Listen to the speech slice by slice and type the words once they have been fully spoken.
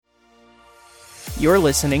You're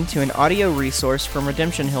listening to an audio resource from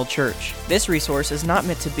Redemption Hill Church. This resource is not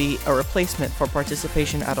meant to be a replacement for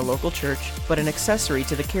participation at a local church, but an accessory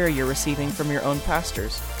to the care you're receiving from your own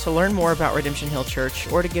pastors. To learn more about Redemption Hill Church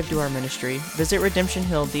or to give to our ministry, visit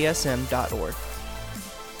redemptionhilldsm.org.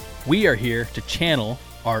 We are here to channel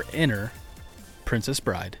our inner Princess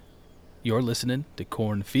Bride. You're listening to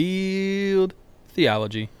Cornfield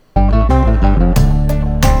Theology.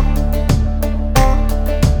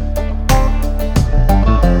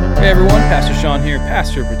 Hey everyone, Pastor Sean here,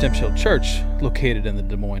 pastor of Redemption Hill Church, located in the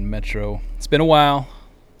Des Moines Metro. It's been a while,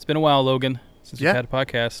 Logan, since we've had a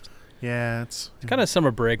podcast. Yeah, it's kind of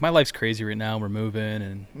summer break. My life's crazy right now. We're moving,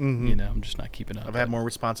 and I'm just not keeping up. I've had more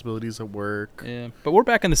responsibilities at work. Yeah, but we're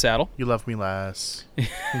back in the saddle. You love me less.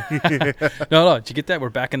 No, did you get that? We're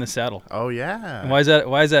back in the saddle. Oh yeah. And why is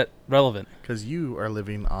that relevant? Because you are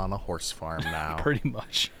living on a horse farm now. Pretty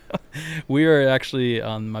much. We are actually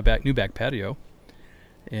on my new back patio.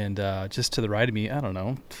 And just to the right of me, I don't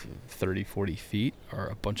know, 30, 40 feet are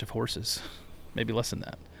a bunch of horses, maybe less than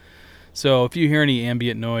that. So if you hear any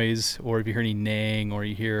ambient noise or if you hear any neighing or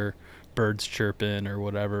you hear birds chirping or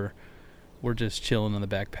whatever, we're just chilling on the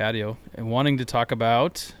back patio and wanting to talk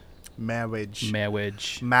about marriage.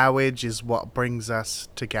 Marriage is what brings us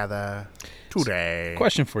together today.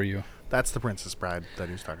 Question for you. That's the Princess Bride that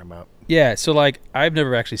he was talking about. Yeah, so I've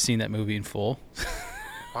never actually seen that movie in full.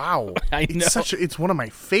 Wow. I know. It's one of my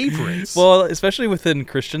favorites. Well, especially within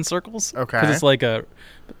Christian circles. Okay. Because it's like a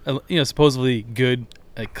supposedly good,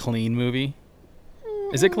 clean movie.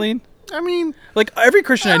 Is it clean? I mean, every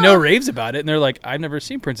Christian I know raves about it, and they're like, "I've never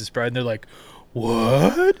seen Princess Bride," and they're like,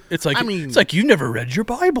 "What?" It's like you never read your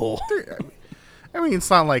Bible. I mean, it's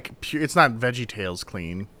not like pure. It's not VeggieTales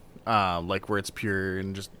clean, where it's pure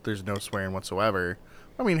and just there's no swearing whatsoever.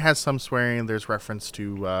 I mean, it has some swearing. There's reference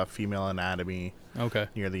to female anatomy. Okay.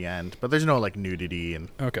 Near the end, but there's no nudity and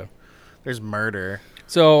there's murder.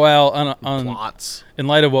 So, on plots. In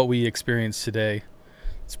light of what we experienced today,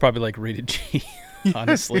 it's probably rated G.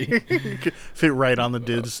 Honestly, fit right on the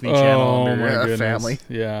Disney Channel under family.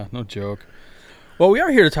 Yeah, no joke. Well, we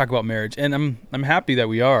are here to talk about marriage, and I'm happy that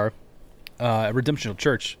we are at Redemption Hill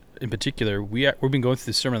Church in particular. We've been going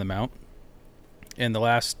through the Sermon on the Mount, and the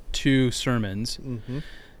last two sermons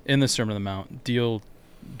in the Sermon on the Mount deal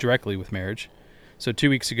directly with marriage. So 3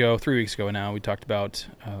 weeks ago now, we talked about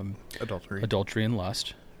adultery and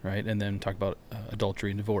lust, right? And then talked about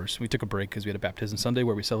adultery and divorce. We took a break because we had a baptism Sunday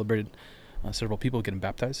where we celebrated several people getting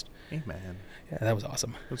baptized. Amen. Yeah, that was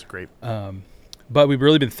awesome. That was great. But we've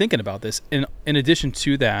really been thinking about this. In addition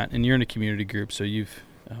to that, and you're in a community group, so you've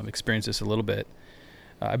experienced this a little bit.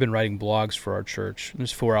 I've been writing blogs for our church.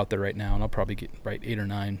 There's 4 out there right now, and I'll probably write 8 or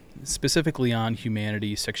 9, specifically on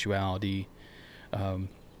humanity, sexuality.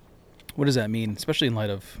 What does that mean, especially in light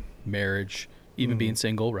of marriage, even being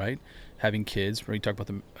single, right? Having kids, where you talk about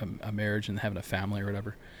a marriage and having a family or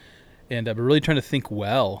whatever. And we're really trying to think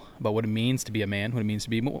well about what it means to be a man, what it means to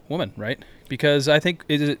be a woman, right? Because I think,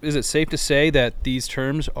 is it safe to say that these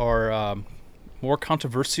terms are more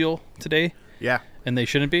controversial today? Yeah. And they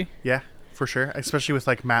shouldn't be? Yeah, for sure. Especially with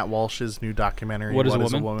Matt Walsh's new documentary, What is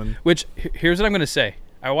a Woman? Which, here's what I'm going to say.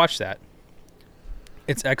 I watched that.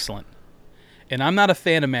 It's excellent. And I'm not a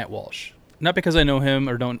fan of Matt Walsh. Not because I know him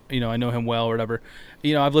or don't, I know him well or whatever.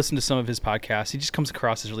 I've listened to some of his podcasts. He just comes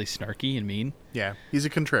across as really snarky and mean. Yeah, he's a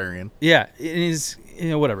contrarian. Yeah, it is,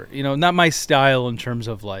 whatever. Not my style in terms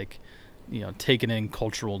of taking in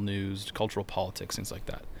cultural news, cultural politics, things like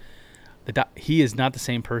that. He is not the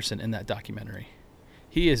same person in that documentary.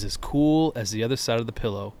 He is as cool as the other side of the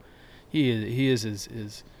pillow. He is as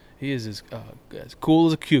cool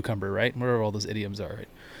as a cucumber, right? Whatever all those idioms are, right?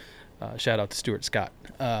 Shout out to Stuart Scott,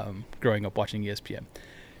 growing up watching ESPN.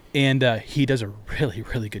 And he does a really,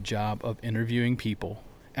 really good job of interviewing people,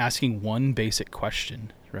 asking one basic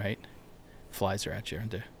question, right? Flies are at you, aren't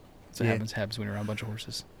they? So it happens when you're around a bunch of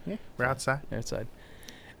horses. Yeah, we're outside. They're outside.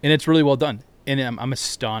 And it's really well done. And I'm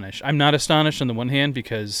astonished. I'm not astonished on the one hand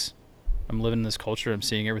because I'm living in this culture. I'm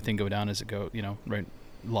seeing everything go down as it go, right,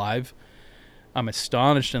 live. I'm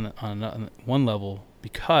astonished on one level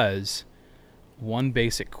because one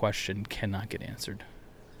basic question cannot get answered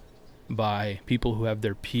by people who have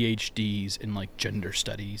their PhDs in gender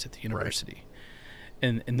studies at the university.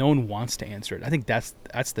 Right. And no one wants to answer it. I think that's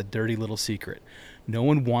the dirty little secret. No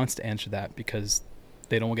one wants to answer that because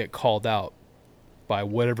they don't get called out by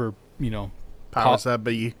whatever, powers that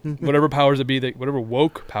be. Whatever powers that be, whatever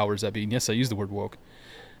woke powers that be. And yes, I use the word woke,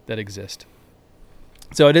 that exist.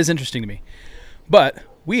 So it is interesting to me. But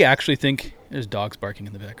we actually think there's dogs barking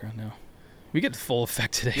in the background now. We get the full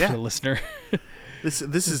effect today for the listener. This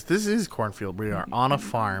is Cornfield. We are on a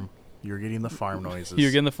farm. You're getting the farm noises.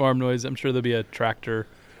 You're getting the farm noise. I'm sure there'll be a tractor,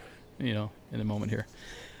 in a moment here.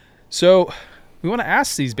 So we want to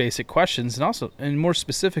ask these basic questions and more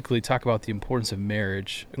specifically talk about the importance of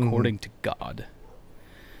marriage according to God.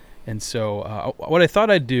 And so what I thought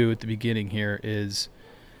I'd do at the beginning here is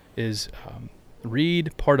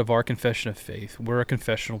read part of our confession of faith. We're a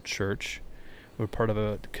confessional church. We're part of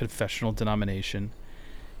a confessional denomination.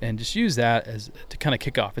 And just use that as to kind of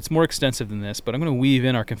kick off. It's more extensive than this, but I'm going to weave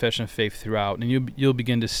in our confession of faith throughout, and you'll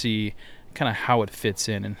begin to see kind of how it fits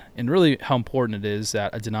in and really how important it is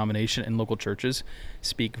that a denomination and local churches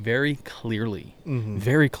speak very clearly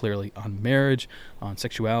on marriage, on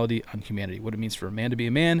sexuality, on humanity, what it means for a man to be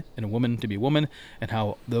a man and a woman to be a woman, and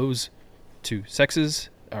how those two sexes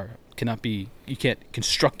you can't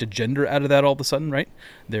construct a gender out of that all of a sudden, right?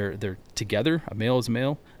 They're together. A male is a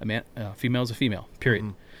male, a female is a female, period.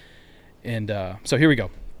 Mm-hmm. And so here we go.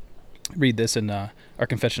 Read this in our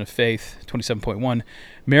Confession of Faith, 27.1.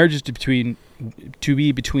 Marriage is to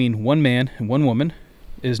be between one man and one woman.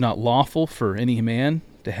 It is not lawful for any man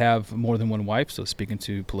to have more than one wife, so speaking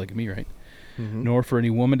to polygamy, right? Mm-hmm. Nor for any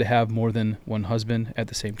woman to have more than one husband at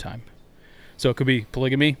the same time. So it could be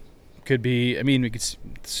polygamy. Could be, we could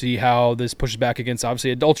see how this pushes back against, obviously,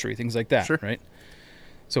 adultery, things like that, right?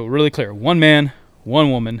 So really clear. One man, one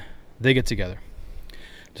woman, they get together.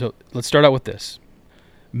 So let's start out with this.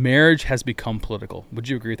 Marriage has become political. Would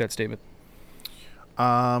you agree with that statement?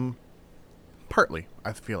 Partly,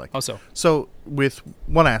 I feel like. How so? So with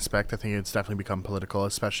one aspect, I think it's definitely become political,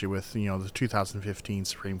 especially with, the 2015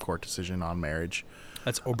 Supreme Court decision on marriage.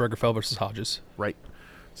 That's Obergefell versus Hodges. Right.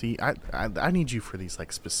 See, I need you for these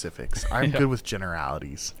specifics. I'm good with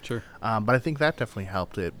generalities. Sure. But I think that definitely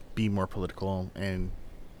helped it be more political and,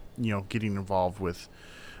 getting involved with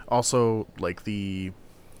also the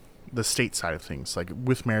state side of things. Like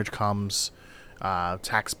with marriage comes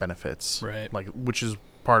tax benefits, right? Which is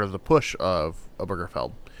part of the push of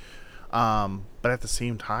Obergefell. But at the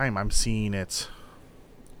same time, I'm just seeing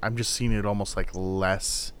it almost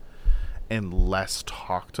less and less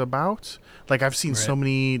talked about. I've seen so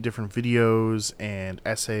many different videos and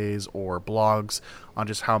essays or blogs on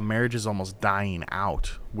just how marriage is almost dying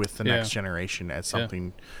out with the next generation as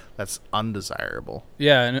something that's undesirable.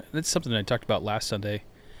 Yeah, and that's something I talked about last Sunday,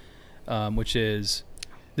 which is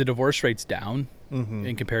the divorce rate's down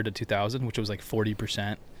in compared to 2000, which was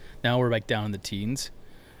 40%. Now we're down in the teens.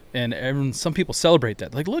 And some people celebrate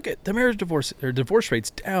that. Look at the divorce rate's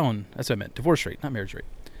down. That's what I meant. Divorce rate, not marriage rate.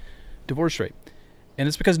 Divorce rate. And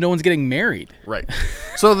it's because no one's getting married. Right.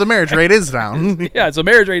 So the marriage rate is down. Yeah, so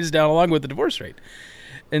marriage rate is down along with the divorce rate.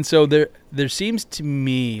 And so there seems to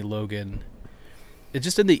me, Logan, it's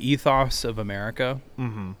just in the ethos of America,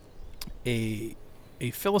 a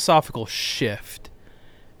philosophical shift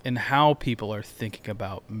in how people are thinking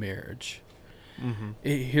about marriage.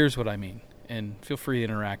 Here's what I mean. And feel free to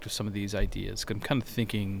interact with some of these ideas. I'm kind of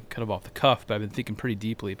thinking off the cuff, but I've been thinking pretty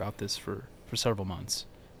deeply about this for several months,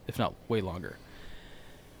 if not way longer.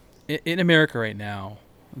 In America right now,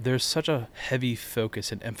 there's such a heavy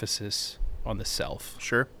focus and emphasis on the self.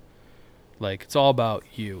 Sure. It's all about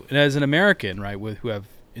you. And as an American, right, who have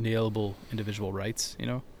inalienable individual rights,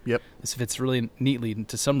 Yep. This fits really neatly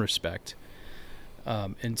into some respect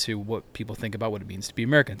into what people think about what it means to be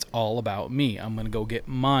American. It's all about me. I'm going to go get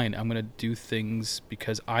mine. I'm going to do things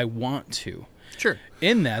because I want to. Sure.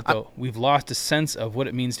 In that, though, we've lost a sense of what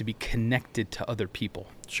it means to be connected to other people.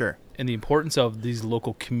 Sure. And the importance of these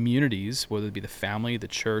local communities, whether it be the family, the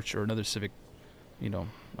church, or another civic,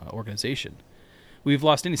 organization. We've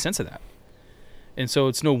lost any sense of that. And so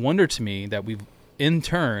it's no wonder to me that we've, in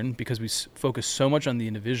turn, because we focus so much on the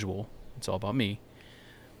individual, it's all about me,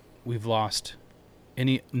 we've lost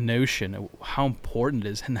any notion of how important it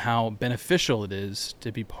is and how beneficial it is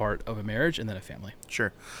to be part of a marriage and then a family.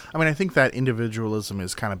 Sure. I think that individualism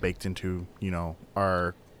is kind of baked into,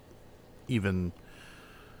 our even...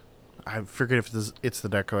 I forget if it's the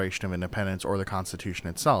Declaration of Independence or the Constitution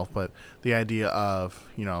itself, but the idea of,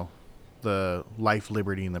 the life,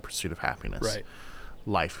 liberty, and the pursuit of happiness. Right.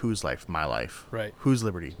 Life. Whose life? My life. Right. Whose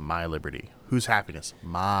liberty? My liberty. Whose happiness?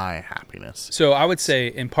 My happiness. So I would say,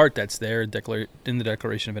 in part, that's there in the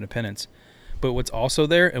Declaration of Independence. But what's also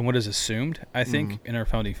there, and what is assumed, I think, in our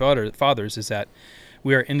founding fathers, is that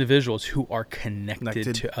we are individuals who are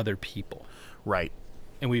connected to other people. Right.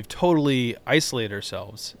 And we've totally isolated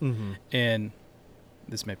ourselves. And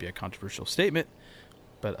this might be a controversial statement,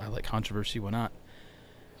 but I like controversy, why not?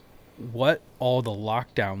 What all the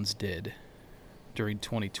lockdowns did during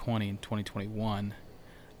 2020 and 2021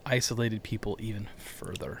 isolated people even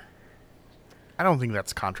further. I don't think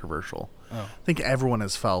that's controversial. Oh. I think everyone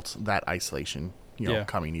has felt that isolation. Yeah.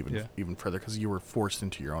 coming Yeah. even further because you were forced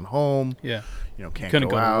into your own home. Yeah. Can't couldn't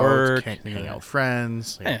go go to out, work. can't hang Yeah. out with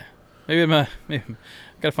friends. Yeah. Maybe I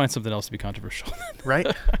gotta find something else to be controversial. Right?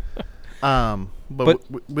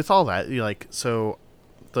 But with all that, so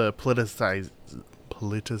the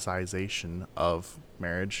politicization of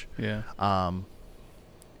marriage, Yeah.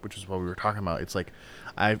 which is what we were talking about. It's like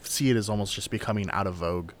I see it as almost just becoming out of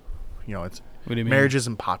vogue. It's What do you mean? marriage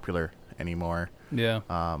isn't popular anymore. Yeah.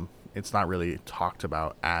 It's not really talked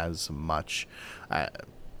about as much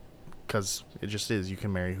because it just is. You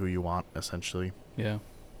can marry who you want, essentially, Yeah.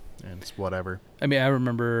 and it's whatever. I mean, I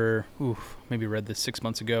remember, maybe read this 6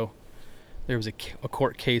 months ago. There was a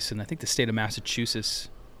court case in, I think, the state of Massachusetts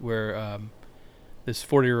where this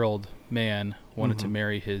 40-year-old man wanted to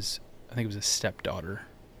marry his, I think it was his stepdaughter.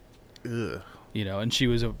 Ugh. And she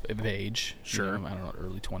was of age. Sure. I don't know,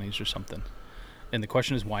 early 20s or something. And the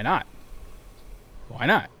question is, why not? Why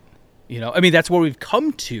not? I mean, that's where we've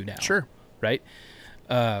come to now. Sure. Right?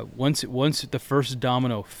 Once the first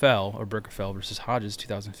domino fell, Obergefell versus Hodges,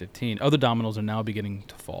 2015, other dominoes are now beginning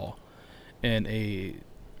to fall, and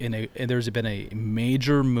there's been a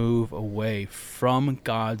major move away from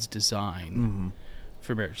God's design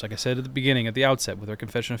for marriage. Like I said at the beginning, at the outset, with our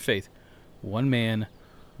confession of faith, one man,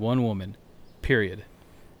 one woman, period.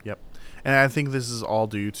 Yep. And I think this is all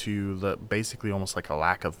due to the basically almost like a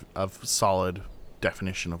lack of solid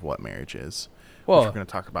definition of what marriage is. Which we're going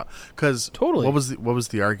to talk about. Because totally. What was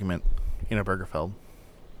the argument in Obergefell?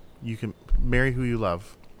 You can marry who you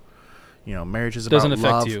love. Marriage is Doesn't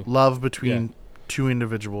about affect you. Love between two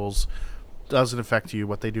individuals. Doesn't affect you,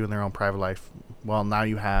 what they do in their own private life. Well, now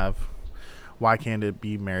you have. Why can't it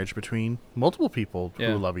be marriage between multiple people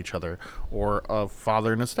who love each other, or a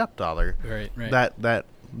father and a stepdaughter? Right.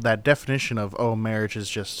 That definition of marriage is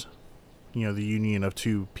just the union of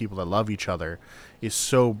two people that love each other is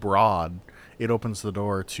so broad. It opens the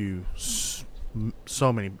door to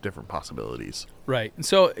so many different possibilities. Right. And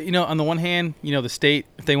so, on the one hand, the state,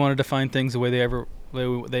 if they want to define things the way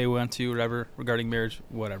they want to, whatever, regarding marriage,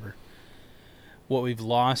 whatever. What we've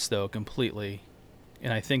lost, though, completely,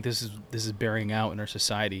 and I think this is bearing out in our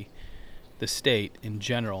society, the state in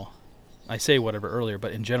general, I say whatever earlier,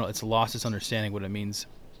 but in general, it's lost its understanding what it means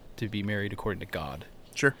to be married according to God.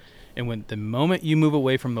 Sure. And when the moment you move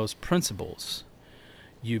away from those principles,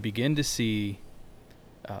 you begin to see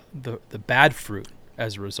the bad fruit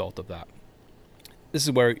as a result of that. This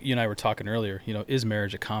is where you and I were talking earlier. Is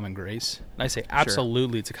marriage a common grace? And I say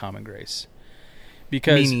absolutely, it's a common grace.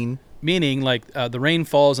 Because meaning like the rain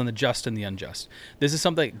falls on the just and the unjust. This is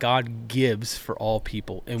something that God gives for all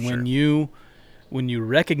people, and when you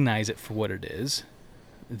recognize it for what it is,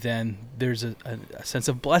 then there's a sense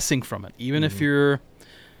of blessing from it, even if you're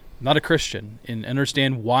not a Christian, and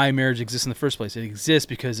understand why marriage exists in the first place. It exists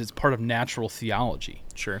because it's part of natural theology.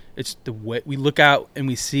 Sure. It's the way we look out and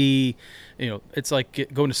we see, it's like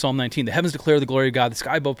going to Psalm 19. The heavens declare the glory of God. The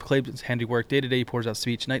sky above proclaims his handiwork. Day to day he pours out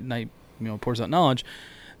speech. Night to night, pours out knowledge.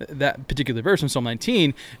 That particular verse in Psalm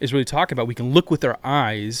 19 is really talking about we can look with our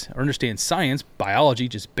eyes or understand science, biology,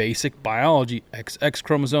 just basic biology, XX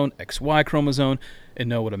chromosome, XY chromosome, and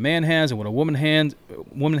know what a man has and what a woman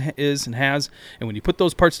is and has. And when you put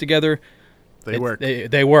those parts together, they work.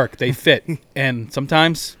 They work. They fit. And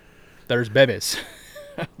sometimes there's babies.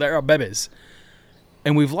 There are babies.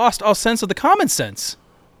 And we've lost all sense of the common sense.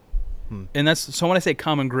 And so when I say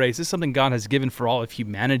common grace, this is something God has given for all of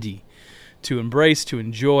humanity to embrace, to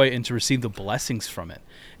enjoy, and to receive the blessings from it.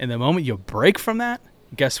 And the moment you break from that,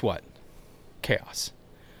 guess what? Chaos.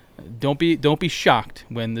 Don't be shocked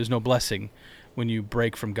when there's no blessing when you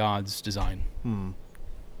break from God's design.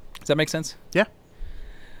 Does that make sense? Yeah.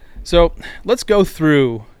 So let's go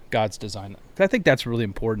through God's design. I think that's really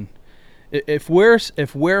important. If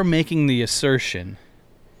we're making the assertion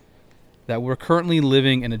that we're currently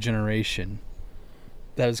living in a generation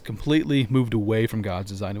that has completely moved away from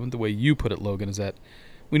God's design, and the way you put it, Logan, is that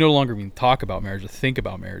we no longer even talk about marriage or think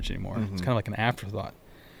about marriage anymore. It's kind of like an afterthought.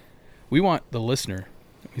 We want the listener,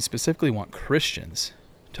 we specifically want Christians,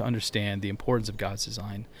 to understand the importance of God's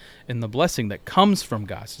design and the blessing that comes from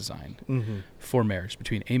God's design for marriage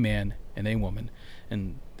between a man and a woman.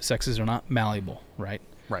 And the sexes are not malleable, right?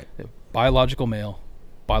 Right. Biological male,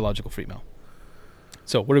 biological female.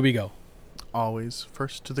 So where do we go? Always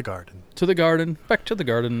first to the garden. To the garden, back to the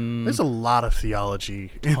garden. There's a lot of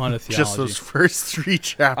theology. Ton of theology. Just those first 3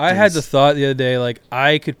 chapters. I had the thought the other day, like,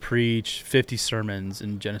 I could preach 50 sermons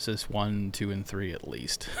in Genesis 1, 2, and 3 at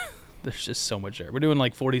least. There's just so much there. We're doing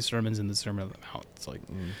like 40 sermons in the Sermon on the Mount. It's like,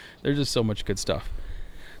 there's just so much good stuff.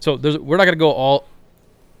 So we're not going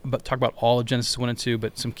to talk about all of Genesis 1 and 2,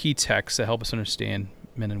 but some key texts that help us understand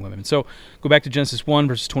men and women. So go back to Genesis 1,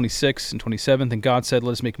 verses 26 and 27. Then God said,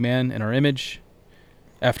 let us make man in our image,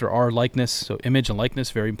 after our likeness. So image and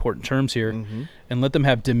likeness, very important terms here. Mm-hmm. And let them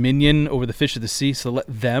have dominion over the fish of the sea. So let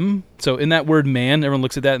them. So in that word man, everyone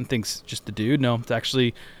looks at that and thinks just the dude. No, it's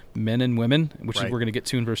actually men and women, which is we're going to get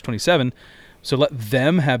to in verse 27. So let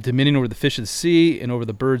them have dominion over the fish of the sea and over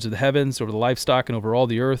the birds of the heavens, over the livestock and over all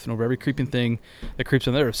the earth and over every creeping thing that creeps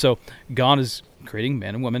on the earth. So God is creating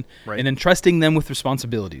man and woman and entrusting them with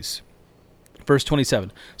responsibilities. Verse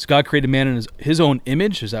 27. So God created man in his own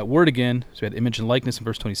image. There's that word again. So we had image and likeness in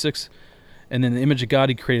verse 26. And then the image of God,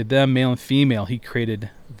 he created them, male and female. He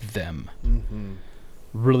created them. Mm-hmm.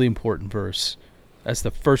 Really important verse. That's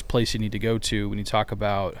the first place you need to go to when you talk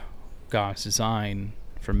about God's design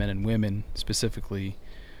for men and women, specifically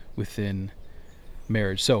within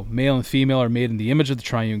marriage. So male and female are made in the image of the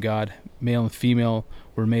triune God. Male and female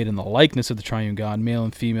were made in the likeness of the triune God. Male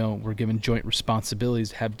and female were given joint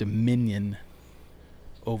responsibilities to have dominion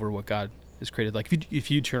over what God has created. Like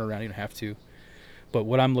if you turn around, you don't have to. But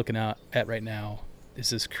what I'm looking at right now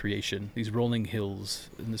is this creation, these rolling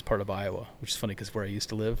hills in this part of Iowa, which is funny because where I used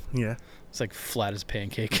to live, it's like flat as a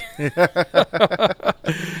pancake.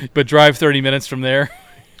 But drive 30 minutes from there,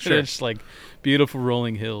 and it's just like beautiful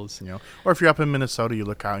rolling hills. Or if you're up in Minnesota, you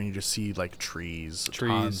look out and you just see like trees.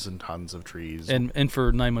 Tons and tons of trees. And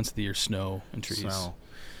for 9 months of the year, snow and trees.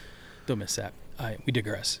 Don't miss that. We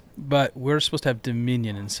digress. But we're supposed to have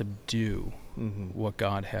dominion and subdue what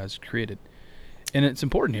God has created. And it's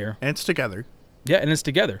important here. And it's together. Yeah, and it's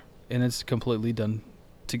together. And it's completely done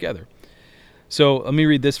together. So let me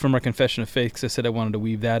read this from our Confession of Faith, because I said I wanted to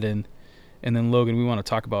weave that in. And then, Logan, we want to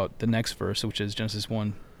talk about the next verse, which is Genesis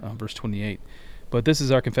 1, verse 28. But this is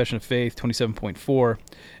our Confession of Faith, 27.4.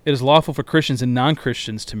 It is lawful for Christians and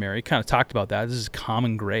non-Christians to marry. Kind of talked about that. This is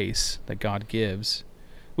common grace that God gives.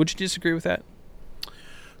 Would you disagree with that?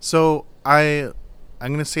 So I'm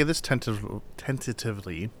going to say this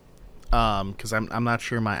tentatively, because I'm not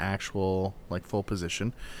sure my actual full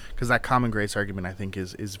position, because that common grace argument I think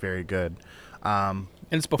is very good. And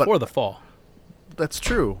it's before the fall. That's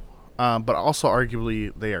true, but also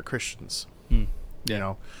arguably they are Christians.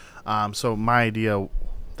 So my idea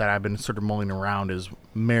that I've been sort of mulling around is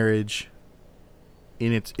marriage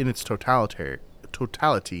in its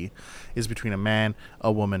totality is between a man,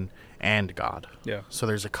 a woman, and God. Yeah. So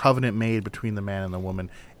there's a covenant made between the man and the woman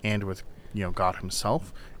and with God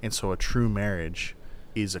himself. And so a true marriage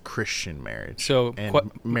is a Christian marriage. So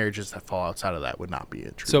marriages that fall outside of that would not be a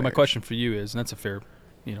true So marriage. my question for you is, and that's a fair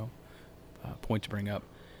point to bring up,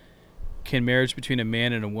 can marriage between a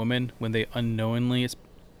man and a woman, when they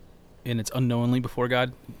it's unknowingly before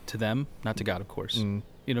God to them, not to God, of course. You know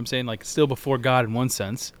what I'm saying? Like, still before God in one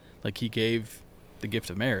sense, like he gave the gift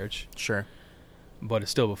of marriage. Sure. But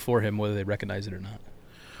it's still before him, whether they recognize it or not.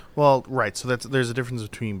 Well, right. So there's a difference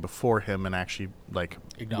between before him and actually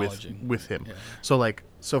acknowledging with him. Yeah.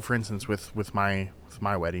 So for instance, with my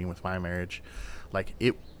wedding, with my marriage,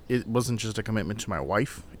 it wasn't just a commitment to my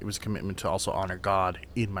wife. It was a commitment to also honor God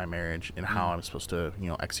in my marriage and how I'm supposed to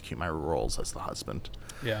execute my roles as the husband.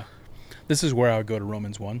 Yeah. This is where I would go to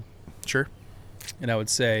Romans 1. Sure. And I would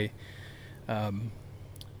say,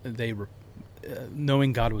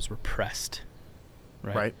 knowing God was repressed.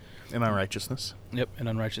 Right. In unrighteousness. Yep, in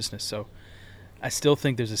unrighteousness. So I still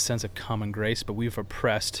think there's a sense of common grace, but we've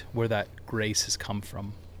oppressed where that grace has come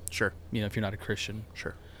from. Sure. If you're not a Christian.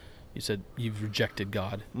 Sure. You said you've rejected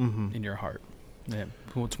God in your heart. Yeah.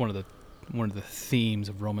 It's one of the themes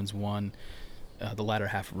of Romans 1, the latter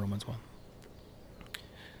half of Romans 1.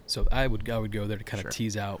 So I would go there to kind of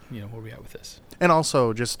tease out, where we at with this. And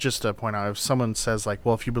also, just to point out, if someone says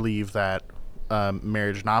if you believe that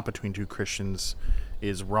marriage not between two Christians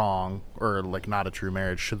is wrong or not a true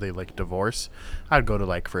marriage, should they divorce? I'd go to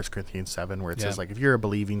 1 Corinthians 7 where it says if you're a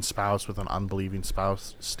believing spouse with an unbelieving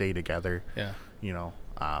spouse, stay together. Yeah.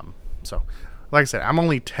 So like I said, I'm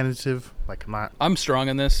only tentative. I'm strong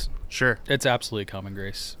in this. Sure. It's absolutely common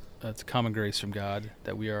grace. It's a common grace from God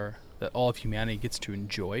that that all of humanity gets to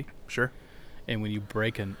enjoy. Sure. And when you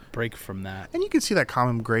break from that, and you can see that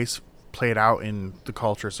common grace played out in the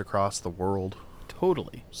cultures across the world.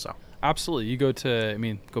 Totally. So absolutely. You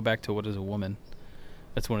go back to what is a woman.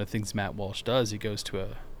 That's one of the things Matt Walsh does. He goes to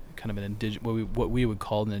a kind of an what we would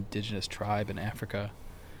call an indigenous tribe in Africa,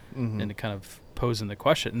 and to kind of posing the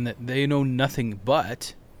question, and that they know nothing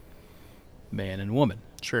but man and woman.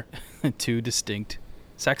 Sure. Two distinct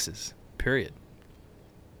sexes, period.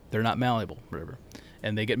 They're not malleable, whatever.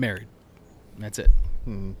 And they get married. And that's it.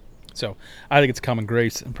 Mm-hmm. So I think it's common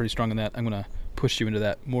grace. I'm pretty strong on that. I'm going to push you into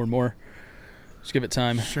that more and more. Just give it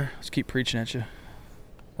time. Sure. Just keep preaching at you.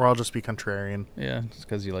 Or I'll just be contrarian. Yeah, just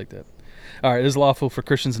because you like that. All right, it is lawful for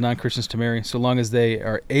Christians and non-Christians to marry, so long as they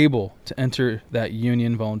are able to enter that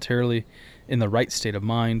union voluntarily in the right state of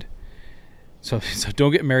mind. So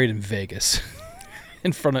don't get married in Vegas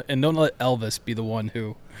in front of, and don't let Elvis be the one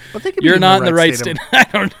who. But they could You're be not in the right state. I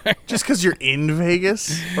don't know. Just because you're in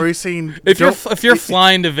Vegas, or are you saying If you're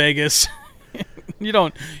flying to Vegas, you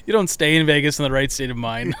don't stay in Vegas in the right state of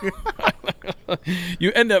mind.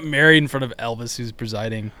 You end up married in front of Elvis, who's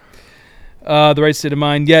presiding. The right state of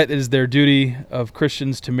mind. Yet it is their duty of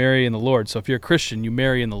Christians to marry in the Lord. So if you're a Christian, you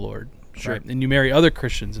marry in the Lord, Sure. right? And you marry other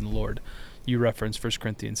Christians in the Lord. You reference 1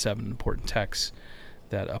 Corinthians 7, an important text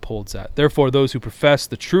that upholds that. Therefore, those who profess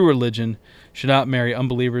the true religion should not marry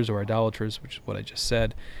unbelievers or idolaters, which is what I just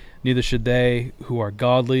said. Neither should they who are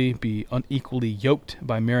godly be unequally yoked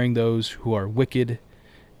by marrying those who are wicked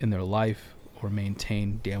in their life or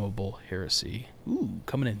maintain damnable heresy. Ooh,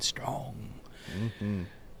 coming in strong. Mm-hmm.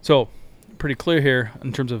 So, pretty clear here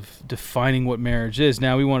in terms of defining what marriage is.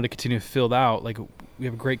 Now, we wanted to continue to fill out, like, we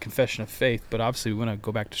have a great confession of faith, but obviously we want to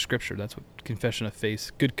go back to Scripture. That's what confession of faith,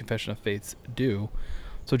 good confession of faith do.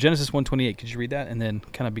 So Genesis 1:28, could you read that and then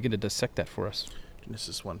kind of begin to dissect that for us?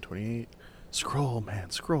 Genesis 1:28. Scroll, man,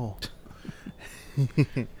 scroll.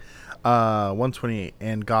 1:28.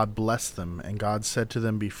 And God blessed them, and God said to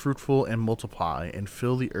them, be fruitful and multiply, and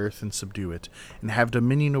fill the earth and subdue it, and have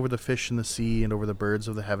dominion over the fish in the sea, and over the birds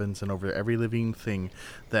of the heavens, and over every living thing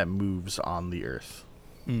that moves on the earth.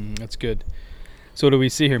 That's good. So what do we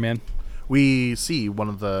see here, man? We see one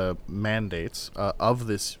of the mandates of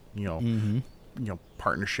this,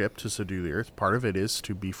 partnership to subdue the earth. Part of it is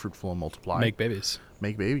to be fruitful and multiply. Make babies.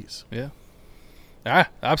 Make babies. Yeah.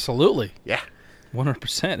 Absolutely. Yeah.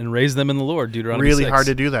 100%. And raise them in the Lord, Deuteronomy Really 6. hard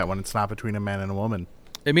to do that when it's not between a man and a woman.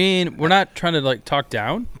 I mean, we're not trying to talk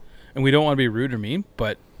down, and we don't want to be rude or mean,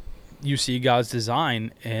 but you see God's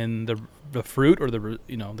design and the fruit or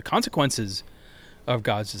the consequences of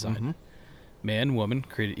God's design. Mm-hmm. Man and woman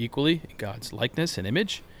created equally in God's likeness and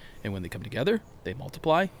image, and when they come together, they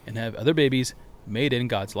multiply and have other babies made in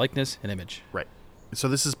God's likeness and image. Right. So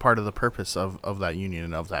this is part of the purpose of that union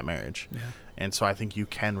and of that marriage. Yeah. And so I think you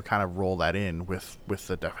can kind of roll that in with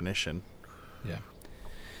the definition. Yeah.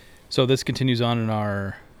 So this continues on in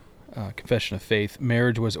our confession of faith.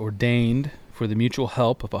 Marriage was ordained for the mutual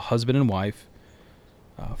help of a husband and wife,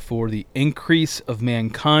 for the increase of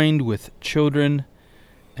mankind with children,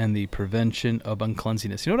 and the prevention of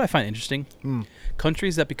uncleanliness. You know what I find interesting?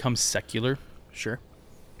 Countries that become secular, Sure.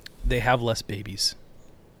 they have less babies.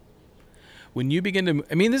 When you begin to,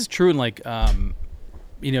 this is true in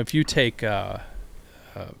if you take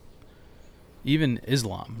even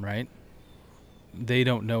Islam, right? They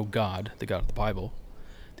don't know God, the God of the Bible.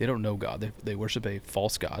 They don't know God. They worship a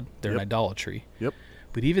false God. They're in idolatry. Yep.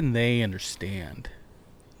 But even they understand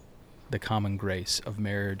the common grace of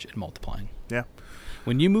marriage and multiplying. Yeah.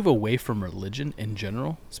 When you move away from religion in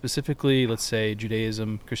general, specifically, let's say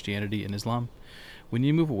Judaism, Christianity, and Islam, when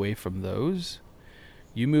you move away from those,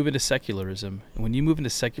 you move into secularism. And when you move into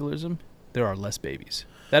secularism, there are less babies.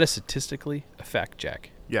 That is statistically a fact, Jack.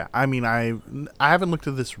 Yeah. I mean, I haven't looked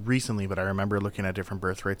at this recently, but I remember looking at different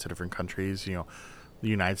birth rates of different countries. The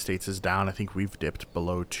United States is down. I think we've dipped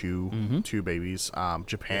below two babies.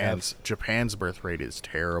 Japan's birth rate is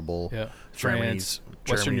terrible. Yeah. Germany's,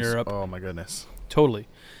 Western Europe. Oh my goodness. Totally.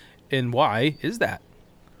 And why is that?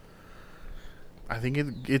 I think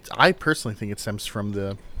I personally think it stems from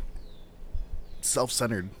the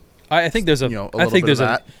self-centered. I think there's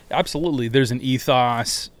absolutely there's an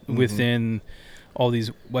ethos within all these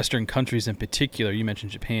Western countries in particular. You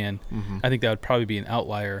mentioned Japan. I think that would probably be an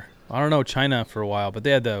outlier. I don't know China for a while, but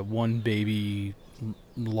they had the one baby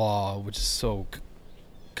law, which is so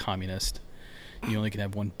communist. You only can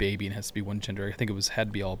have one baby and it has to be one gender. I think had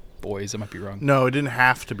to be all boys. I might be wrong. No, it didn't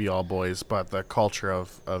have to be all boys, but the culture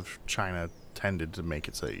of China tended to make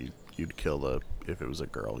it so you'd kill if it was a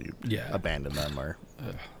girl, you'd abandon them or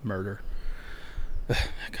murder.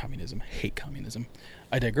 Communism. Hate communism.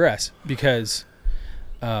 I digress because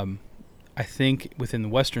I think within the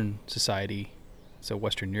Western society, so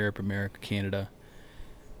Western Europe, America, Canada,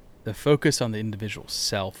 the focus on the individual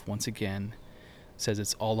self, once again, says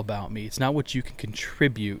it's all about me. It's not what you can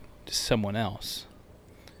contribute to someone else.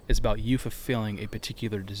 It's about you fulfilling a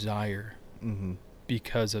particular desire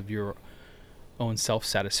because of your own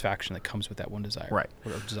self-satisfaction that comes with that one desire. Right.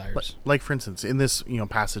 Or desires. Like for instance, in this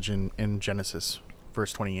passage in Genesis,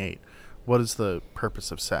 verse 28, what is the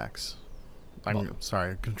purpose of sex? I'm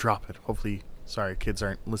sorry, I can drop it. Hopefully, sorry, kids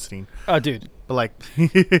aren't listening. Oh, dude. But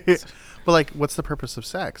But like, what's the purpose of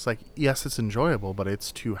sex? Like, yes, it's enjoyable, but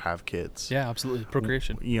it's to have kids. Yeah, absolutely.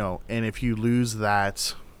 Procreation. You know, and if you lose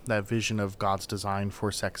that vision of God's design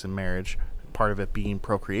for sex and marriage, part of it being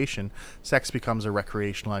procreation, sex becomes a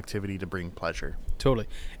recreational activity to bring pleasure. Totally.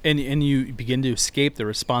 And you begin to escape the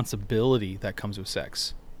responsibility that comes with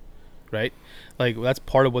sex, right? Like, that's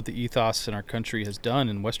part of what the ethos in our country has done,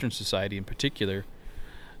 in Western society in particular,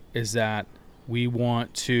 is that we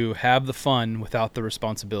want to have the fun without the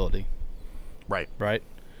responsibility. Right?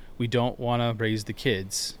 We don't want to raise the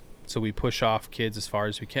kids, so we push off kids as far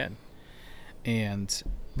as we can. And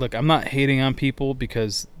look, I'm not hating on people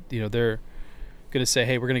because, you know, they're going to say,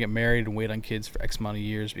 hey, we're going to get married and wait on kids for X amount of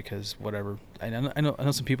years because whatever. I know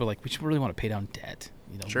some people are like, we should really want to pay down debt,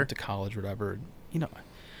 you know, Sure. to college or whatever. You know,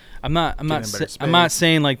 I'm not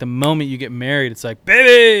saying like the moment you get married, it's like,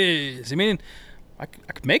 babies. I mean, I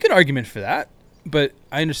could make an argument for that, but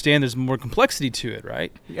I understand there's more complexity to it,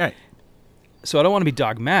 right? Yeah. So I don't want to be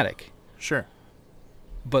dogmatic, Sure.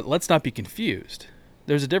 but let's not be confused.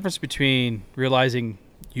 There's a difference between realizing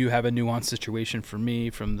you have a nuanced situation for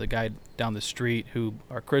me from the guy down the street who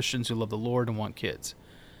are Christians who love the Lord and want kids.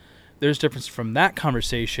 There's a difference from that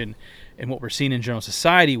conversation and what we're seeing in general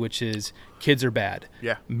society, which is kids are bad.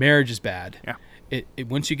 Yeah. Marriage is bad. Yeah. It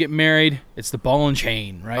once you get married, it's the ball and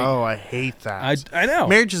chain, right? Oh, I hate that. I know.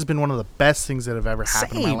 Marriage has been one of the best things that have ever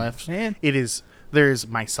happened in my Same, life. man. It is. There's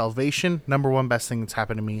my salvation. Number one best thing that's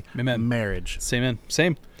happened to me. Amen. Marriage. Same.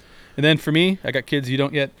 And then for me, I got kids. You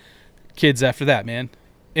don't get kids after that, man.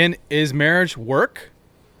 And is marriage work?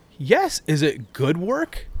 Yes. Is it good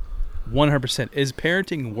work? 100%. Is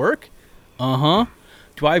parenting work? Uh-huh.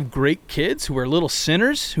 Do I have great kids who are little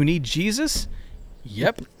sinners who need Jesus?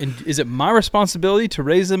 Yep. And is it my responsibility to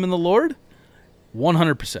raise them in the Lord?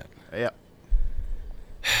 100%. Yep.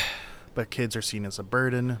 But kids are seen as a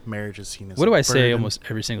burden. Marriage is seen as What a do I burden. say almost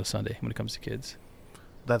every single Sunday when it comes to kids?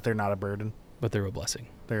 That they're not a burden. But they're a blessing.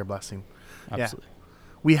 They're a blessing. Absolutely.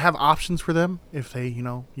 We have options for them if they,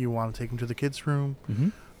 you want to take them to the kids' room. Mm-hmm.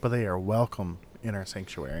 But they are welcome in our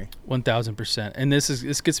sanctuary. 1,000%. And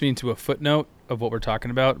this gets me into a footnote of what we're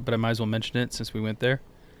talking about, but I might as well mention it since we went there.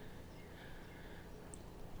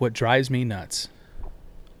 What drives me nuts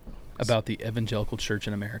about the evangelical church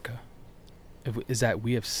in America is that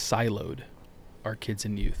we have siloed our kids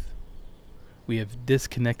and youth. We have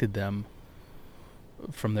disconnected them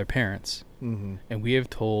from their parents. Mm-hmm. And we have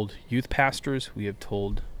told youth pastors, we have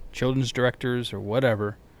told children's directors or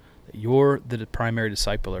whatever, that you're the primary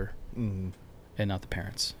discipler Mm-hmm. and not the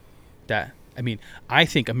parents. I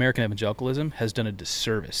think American evangelicalism has done a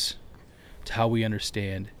disservice to how we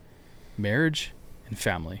understand marriage and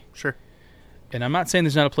family. Sure. And I'm not saying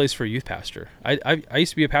there's not a place for a youth pastor. I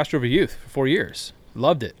used to be a pastor of a youth for 4 years.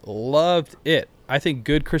 Loved it. I think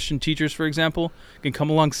good Christian teachers, for example, can come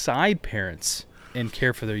alongside parents and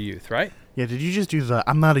care for their youth, right? Yeah, did you just do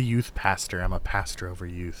I'm not a youth pastor, I'm a pastor over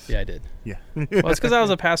youth? Yeah, I did. Yeah. Well, it's because I was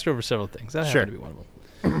a pastor over several things. That Sure. happened to be one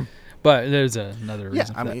of them. But there's another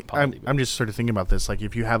reason for that. I'm just sort of thinking about this. Like,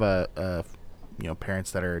 if you have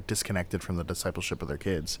parents that are disconnected from the discipleship of their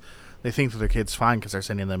kids, they think that their kid's fine because they're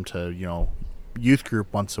sending them to, youth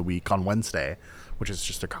group once a week on Wednesday, which is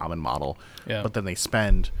just a common model. Yeah. But then they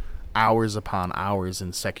spend hours upon hours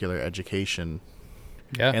in secular education.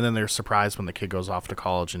 Yeah. And then they're surprised when the kid goes off to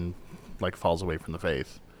college and, falls away from the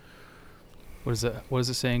faith. What does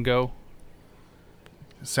the saying go?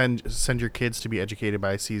 Send your kids to be educated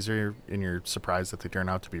by Caesar, and you're surprised that they turn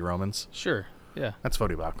out to be Romans. Sure. Yeah. That's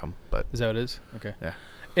Vodi Bakum, but Is that what it is? Okay. yeah,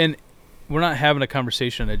 And we're not having a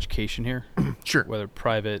conversation on education here, sure. whether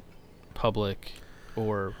private, public,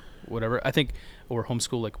 or whatever. I think, or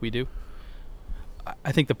homeschool like we do.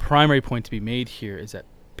 I think the primary point to be made here is that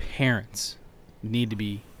parents need to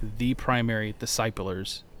be the primary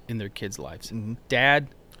disciplers in their kids' lives. Mm-hmm. Dad,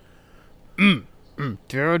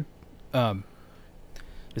 Dad,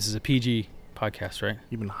 this is a PG podcast, right?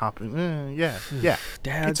 You've been hopping. Yeah.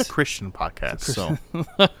 Dads, It's a Christian podcast, so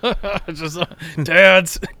just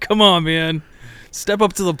dads, come on, man, step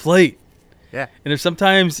up to the plate. yeah. And if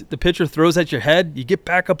sometimes the pitcher throws at your head, you get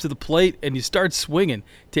back up to the plate and you start swinging.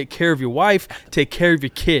 Take care of your wife. Take care of your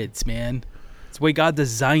kids, man. It's the way God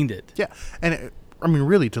designed it. Yeah, and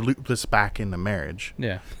really, to loop this back into marriage.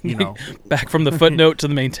 Yeah. Back from the footnote to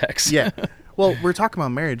the main text. Yeah. Well, we're talking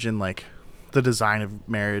about marriage and the design of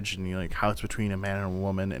marriage and how it's between a man and a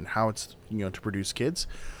woman and how it's to produce kids.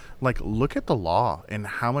 Look at the law and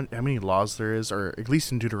how many laws there is, or at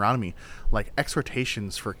least in Deuteronomy,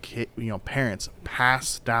 exhortations for parents,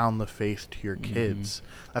 pass down the faith to your kids.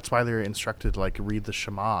 That's why they're instructed to read the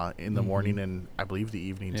Shema in the morning and I believe the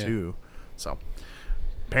evening too. So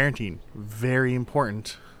parenting, very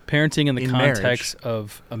important. parenting in the In context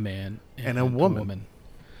of a man And a woman.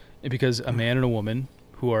 And because a man and a woman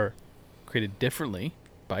who are created differently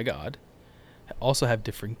by God also have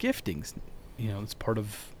different giftings. It's part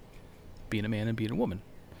of being a man and being a woman,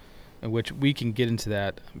 in which we can get into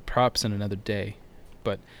that perhaps in another day.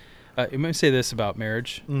 But I might say this about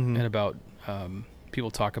marriage Mm-hmm. and about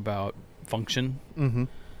people talk about function. Mm-hmm.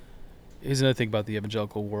 Here's another thing about the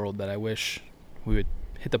evangelical world that I wish we would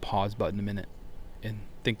hit the pause button a minute and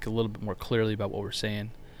think a little bit more clearly about what we're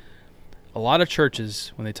saying. A lot of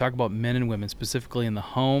churches, when they talk about men and women, specifically in the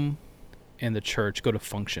home and the church, go to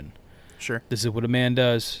function. Sure. This is what a man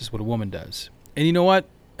does. This is what a woman does. And you know what?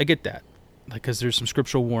 I get that. Because there's some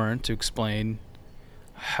scriptural warrant to explain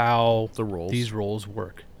how these roles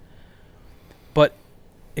work. But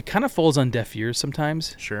it kind of falls on deaf ears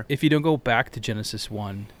sometimes. Sure. If you don't go back to Genesis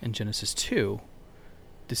 1 and Genesis 2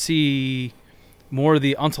 to see more of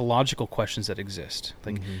the ontological questions that exist.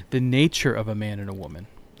 Like the nature of a man and a woman.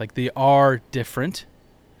 Like they are different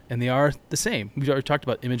and they are the same. We've already talked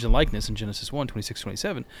about image and likeness in Genesis 1, 26,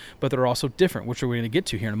 27, but they're also different, which we're going to get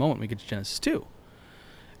to here in a moment when we get to Genesis 2.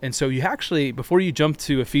 And so you actually, before you jump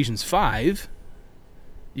to Ephesians 5,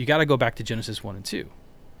 you got to go back to Genesis 1 and 2.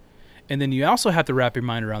 And then you also have to wrap your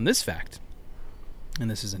mind around this fact. And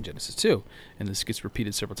this is in Genesis 2. And this gets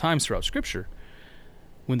repeated several times throughout Scripture.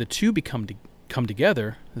 When the two come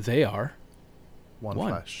together, they are One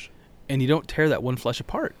flesh. And you don't tear that one flesh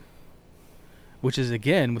apart. Which is,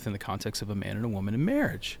 again, within the context of a man and a woman in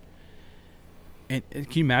marriage. And can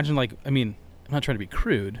you imagine, I'm not trying to be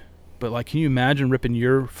crude, but can you imagine ripping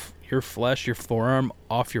your flesh, your forearm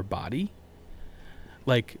off your body?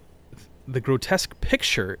 The grotesque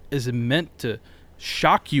picture is meant to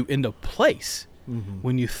shock you into place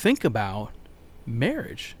when you think about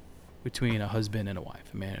marriage between a husband and a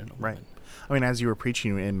wife, a man and a woman. Right. As you were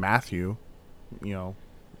preaching in Matthew,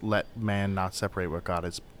 let man not separate what God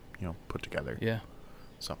has, put together. Yeah.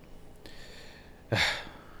 So.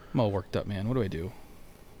 I'm all worked up, man. What do I do?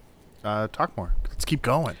 Talk more. Let's keep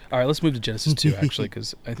going. All right, let's move to Genesis 2, actually,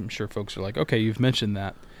 because I'm sure folks are like, okay, you've mentioned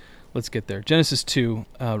that. Let's get there. Genesis 2,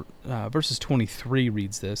 verses 23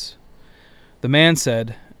 reads this. The man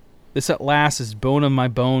said, "This at last is bone of my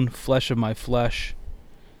bone, flesh of my flesh.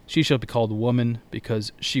 She shall be called woman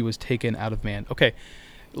because she was taken out of man." Okay,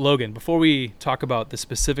 Logan, before we talk about the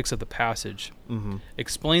specifics of the passage,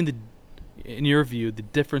 explain, in your view, the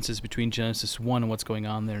differences between Genesis 1 and what's going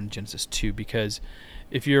on there in Genesis 2, because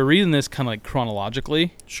if you're reading this kind of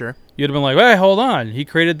chronologically, sure, you'd have been like, hey, hold on, he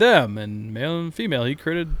created them, and male and female, he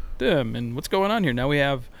created them, and what's going on here? Now we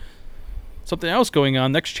have something else going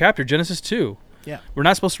on. Next chapter, Genesis 2. Yeah. We're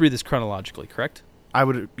not supposed to read this chronologically, correct? I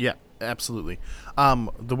would, yeah, absolutely.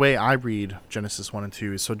 The way I read Genesis 1 and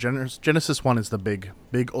 2 is, so Genesis 1 is the big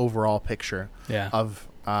overall picture of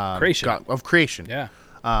creation. of creation. Yeah.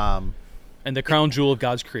 And the crown jewel of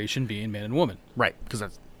God's creation being man and woman. Right, because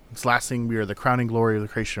that's the last thing. We are the crowning glory of the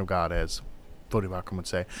creation of God, as Bodhi Bakum would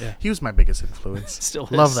say. Yeah. He was my biggest influence. Still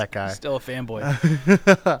is. Love that guy. Still a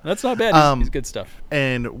fanboy. That's not bad. He's good stuff.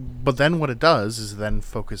 But then what it does is then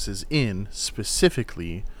focuses in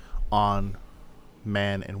specifically on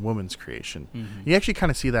man and woman's creation. You actually kind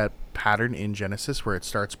of see that pattern in Genesis where it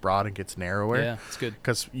starts broad and gets narrower. Yeah, it's good.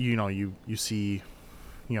 Because, you see,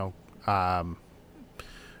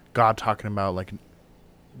 God talking about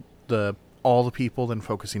all the people, then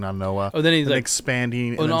focusing on Noah. Oh, then he's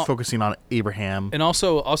expanding, and then focusing on Abraham. And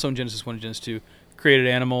also in Genesis 1 and Genesis 2, created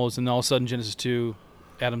animals, and all of a sudden Genesis 2,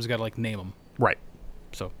 Adam's got to name them. Right.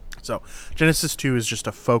 So Genesis 2 is just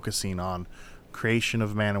a focusing on creation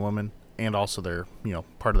of man and woman, and also their,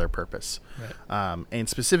 part of their purpose. Right. And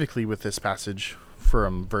specifically with this passage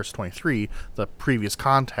from verse 23, the previous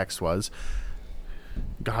context was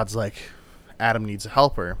God's like, Adam needs a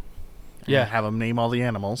helper. Yeah. Have him name all the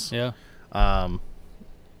animals. Yeah.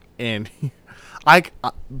 And I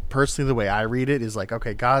personally, the way I read it is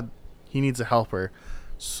okay, God, he needs a helper,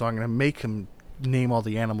 so I'm going to make him name all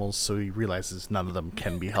the animals so he realizes none of them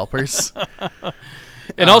can be helpers.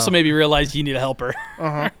 And also maybe realize you need a helper.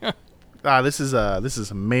 This is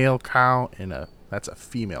a male cow and that's a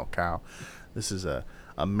female cow. This is a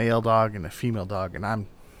male dog and a female dog, and I'm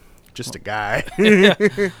just a guy.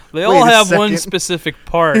 They all have one specific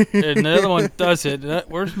part, and the other one doesn't.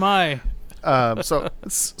 Where's my? So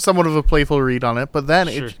it's somewhat of a playful read on it, but then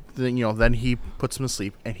Sure. then he puts him to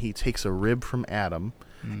sleep, and he takes a rib from Adam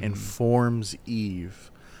and forms Eve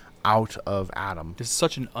out of Adam. This is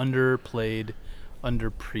such an underplayed,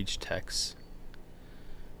 underpreached text,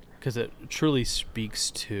 because it truly speaks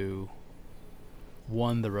to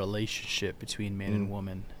the relationship between man and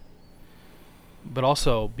woman. but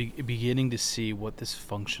also beginning to see what this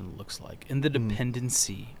function looks like and the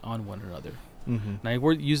dependency on one another. Mm-hmm. And I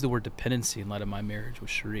use the word dependency in light of my marriage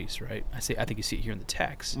with Charisse, right? I think you see it here in the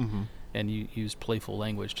text, and you use playful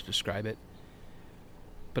language to describe it.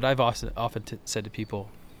 But I've often said to people,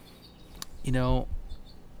 you know,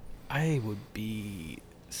 I would be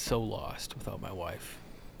so lost without my wife.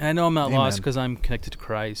 And I know I'm not lost because I'm connected to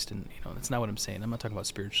Christ, and that's not what I'm saying. I'm not talking about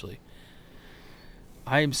spiritually.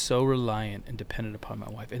 I am so reliant and dependent upon my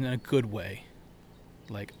wife, and in a good way.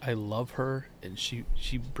 Like, I love her, and she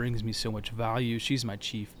brings me so much value. She's my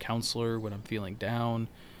chief counselor when I'm feeling down.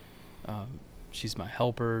 She's my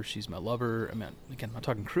helper. She's my lover. I mean, again, I'm not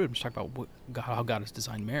talking crude. I'm just talking about how God has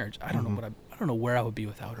designed marriage. I don't know I don't know where I would be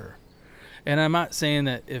without her. And I'm not saying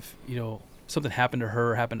that if something happened to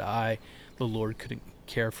her or happened to the Lord couldn't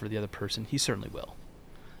care for the other person. He certainly will.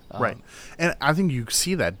 Right. And I think you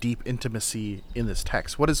see that deep intimacy in this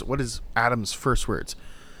text. What is Adam's first words?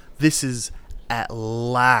 This is at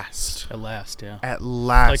last. At last, yeah. At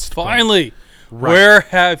last. Like, finally. Right. Where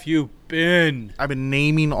have you been? I've been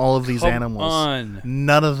naming all of these animals. On.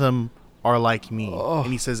 None of them are like me. Oh.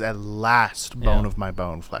 And he says, at last, bone of my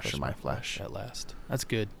bone, flesh of my flesh. At last. That's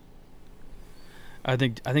good. I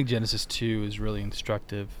think Genesis 2 is really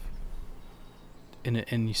instructive.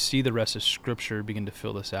 And you see the rest of Scripture begin to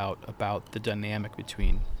fill this out about the dynamic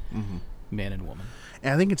between man and woman.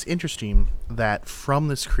 And I think it's interesting that from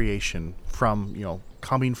this creation, from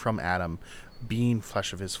coming from Adam, being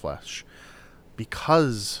flesh of his flesh,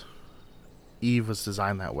 because Eve was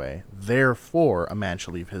designed that way, therefore a man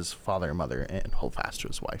shall leave his father and mother and hold fast to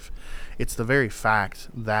his wife. It's the very fact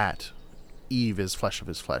that Eve is flesh of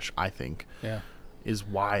his flesh, I think, is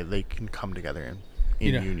why they can come together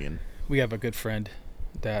in union. We have a good friend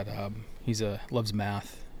that loves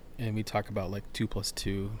math, and we talk about like 2 +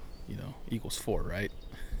 2, equals 4, right?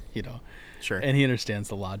 Sure. And he understands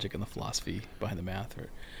the logic and the philosophy behind the math.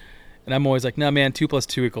 And I'm always like, no, man, 2 +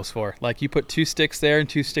 2 = 4. Like, you put 2 sticks there and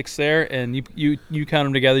 2 sticks there, and you count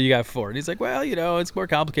them together, you got 4. And he's like, well, it's more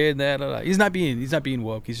complicated than that. He's not being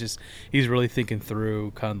woke. He's really thinking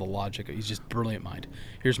through kind of the logic. He's just brilliant mind.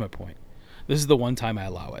 Here's my point. This is the one time I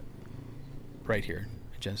allow it. Right here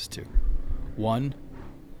in Genesis 2. 1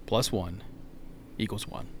 + 1 =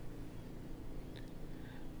 1.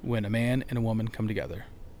 When a man and a woman come together,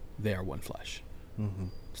 they are one flesh. Mm-hmm.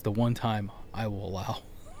 It's the one time I will allow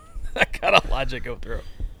that kind of logic go through.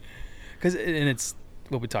 And it's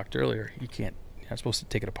what we talked earlier. You're not supposed to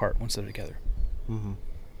take it apart once they're together. Mm-hmm.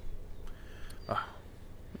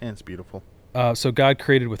 And it's beautiful. So God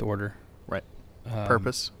created with order. Right.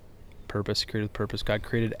 Purpose. He created with purpose. God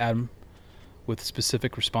created Adam with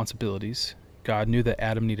specific responsibilities. God knew that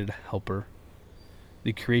Adam needed a helper.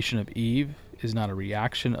 The creation of Eve is not a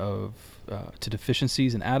reaction to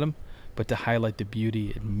deficiencies in Adam, but to highlight the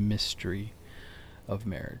beauty and mystery of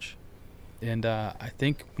marriage. And I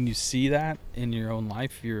think when you see that in your own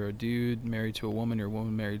life, you're a dude married to a woman, you're a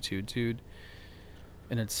woman married to a dude,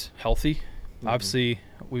 and it's healthy. Mm-hmm. Obviously,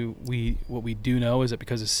 what we do know is that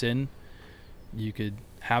because of sin, you could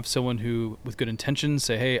have someone who, with good intentions,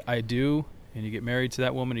 say, hey, I do, and you get married to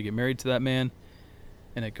that woman, you get married to that man,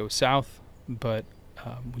 and it goes south. But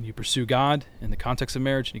when you pursue God in the context of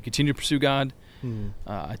marriage and you continue to pursue God,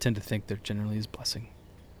 I tend to think there generally is blessing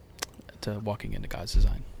to walking into God's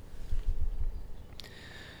design.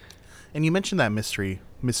 And you mentioned that mystery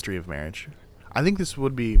of marriage. I think this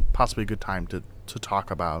would be possibly a good time to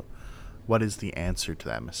talk about what is the answer to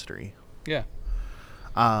that mystery. Yeah.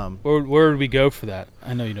 Where would we go for that?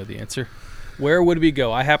 I know you know the answer. Where would we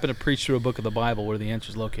go? I happen to preach through a book of the Bible where the answer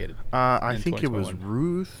is located. I think it was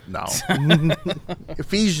Ruth. No.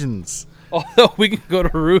 Ephesians. Although we can go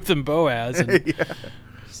to Ruth and Boaz. And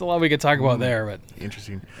there's a lot we could talk about there. But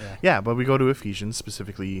interesting. Yeah, but we go to Ephesians,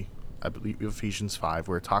 specifically, I believe Ephesians 5,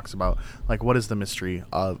 where it talks about, like, what is the mystery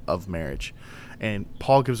of marriage. And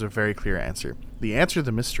Paul gives a very clear answer. The answer to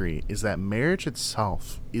the mystery is that marriage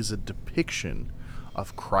itself is a depiction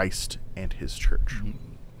of Christ and his church. Mm-hmm.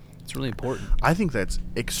 It's really important. I think that's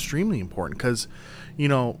extremely important because,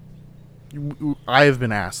 I have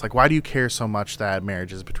been asked, like, why do you care so much that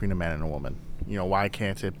marriage is between a man and a woman? Why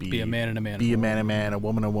can't it be a man and a man? Be a man and a man, a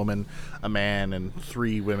woman and a woman, a man and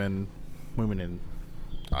 3 women and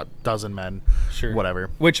a dozen men, sure, whatever.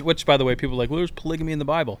 Which, by the way, people are like, well, there's polygamy in the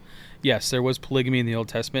Bible. Yes, there was polygamy in the Old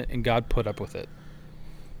Testament, and God put up with it,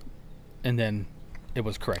 and then it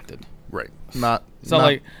was corrected. Right. It's not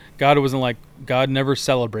like God never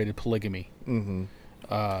celebrated polygamy. Mm-hmm.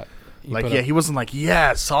 He wasn't like,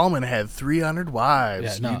 Solomon had 300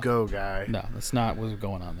 wives. Yeah, no. You go, guy. No, that's not what's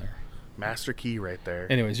going on there. Master key right there.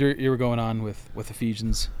 Anyways, you were going on with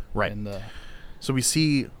Ephesians, right? And So we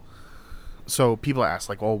see. So people ask,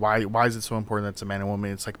 like, well, why is it so important that it's a man and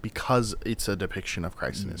woman? It's like, because it's a depiction of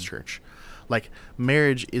Christ in his church. Like,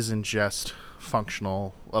 marriage isn't just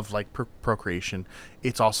functional of like procreation.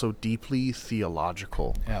 It's also deeply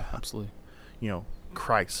theological. Yeah, absolutely. You know,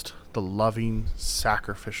 Christ, the loving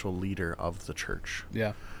sacrificial leader of the church.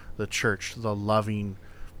 Yeah. The church, the loving,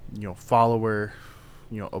 follower,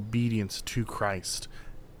 obedience to Christ.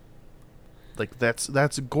 Like, that's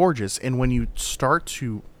gorgeous. And when you start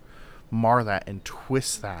to mar that and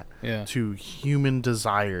twist that to human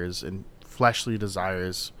desires and fleshly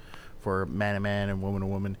desires for man and man and woman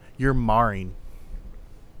and woman, you're marring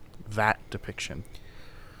that depiction.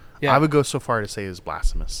 I would go so far to say is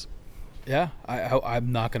blasphemous. Yeah,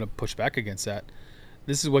 I'm not going to push back against that.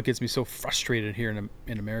 This is what gets me so frustrated here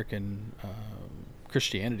in American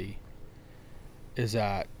Christianity, is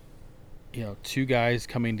that, two guys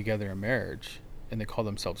coming together in marriage and they call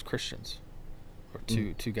themselves Christians, or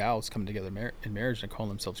two gals coming together in marriage and call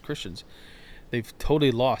themselves Christians. They've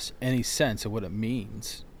totally lost any sense of what it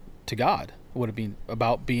means to God, what it means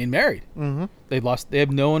about being married. Mm-hmm.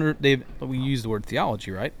 We use the word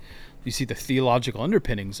theology, right? You see the theological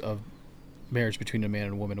underpinnings of marriage between a man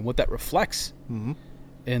and a woman and what that reflects,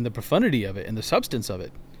 and the profundity of it and the substance of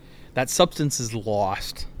it. That substance is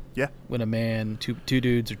lost. Yeah. When a man, two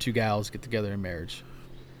dudes or two gals get together in marriage.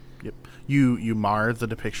 Yep. You mar the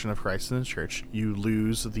depiction of Christ in the church. You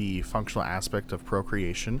lose the functional aspect of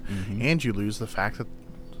procreation, and you lose the fact that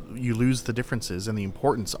you lose the differences and the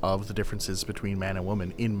importance of the differences between man and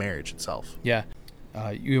woman in marriage itself. Yeah.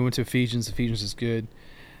 You went to Ephesians. Ephesians is good.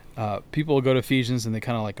 People will go to Ephesians and they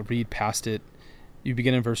kind of like read past it. You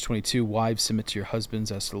begin in verse 22, wives, submit to your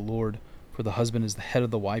husbands as to the Lord, for the husband is the head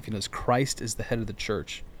of the wife, and as Christ is the head of the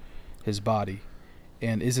church, his body,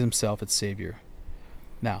 and is himself its Savior.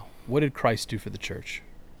 Now, what did Christ do for the church?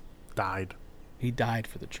 Died. He died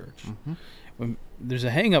for the church. When there's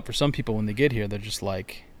a hang up for some people when they get here, they're just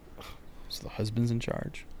like, so the husband's in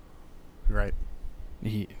charge? Right.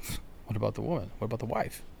 What about the woman? What about the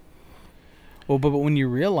wife? Well, but when you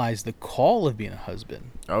realize the call of being a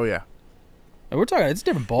husband. Oh, yeah. And we're talking, it's a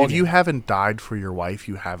different ballgame. If you haven't died for your wife,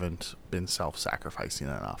 you haven't been self-sacrificing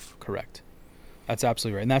enough. Correct. That's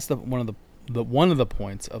absolutely right. And that's one of the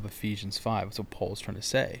points of Ephesians 5. That's what Paul's trying to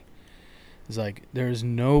say. It's like, there is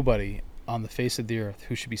nobody on the face of the earth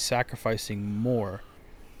who should be sacrificing more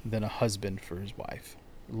than a husband for his wife.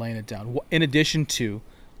 Laying it down. In addition to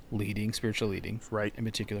leading, spiritual leading. Right. In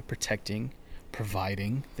particular, protecting,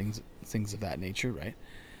 providing, things of that nature, right?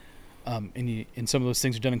 And some of those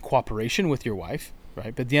things are done in cooperation with your wife,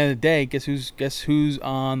 right? But at the end of the day, guess who's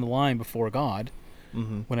on the line before God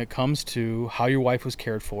when it comes to how your wife was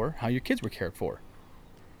cared for, how your kids were cared for?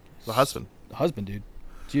 The husband. The husband, dude.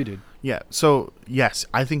 It's you, dude. Yeah. So, yes,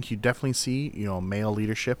 I think you definitely see, male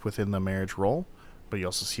leadership within the marriage role, but you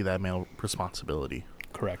also see that male responsibility.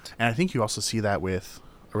 Correct. And I think you also see that with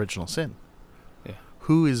original sin. Yeah.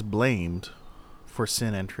 Who is blamed for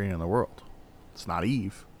sin entering in the world? It's not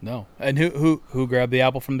Eve. No. And who grabbed the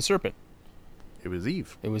apple from the serpent? It was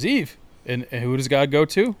Eve. It was Eve. And who does God go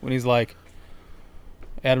to when he's like,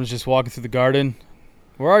 Adam's just walking through the garden.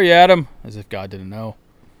 Where are you, Adam? As if God didn't know.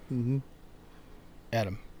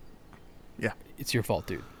 Adam. Yeah. It's your fault,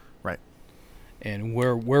 dude. Right. And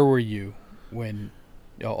where were you when,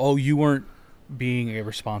 you weren't being a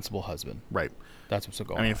responsible husband. Right. That's what's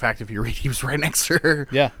going on. In fact, if you read, he was right next to her.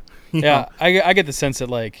 Yeah. Yeah. I get the sense that,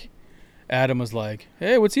 like, Adam was like,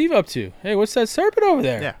 hey, what's Eve up to? Hey, what's that serpent over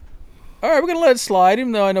there? Yeah. All right, we're going to let it slide,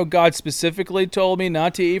 even though I know God specifically told me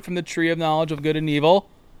not to eat from the tree of knowledge of good and evil.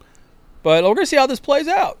 But we're going to see how this plays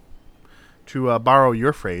out. To borrow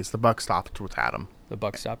your phrase, the buck stopped with Adam. The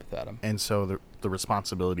buck stopped with Adam. And so the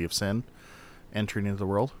responsibility of sin entering into the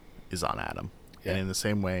world is on Adam. Yeah. And in the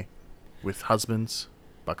same way, with husbands,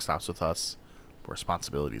 buck stops with us.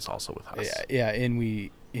 Responsibility is also with us. Yeah, and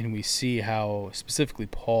we see how specifically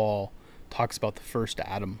Paul talks about the first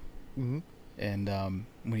Adam. And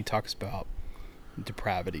when he talks about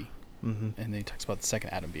depravity, and then he talks about the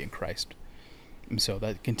second Adam being Christ, and so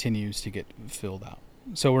that continues to get filled out.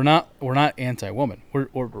 So we're not anti-woman.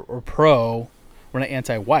 We're pro. We're not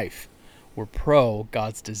anti-wife. We're pro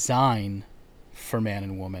God's design for man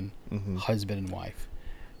and woman, husband and wife,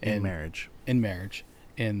 in marriage,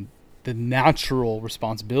 and the natural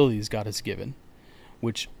responsibilities God has given,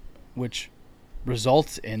 which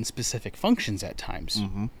results in specific functions at times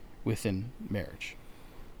within marriage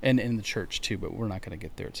and in the church too, but we're not going to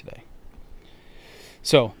get there today.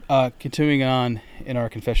 So continuing on in our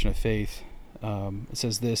confession of faith, it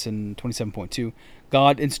says this in 27.2,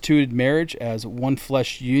 God instituted marriage as one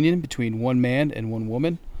flesh union between one man and one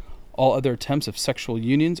woman. All other attempts of sexual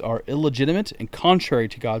unions are illegitimate and contrary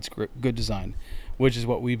to God's good design, which is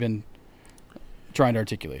what we've been trying to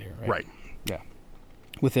articulate here, right? Right. Yeah.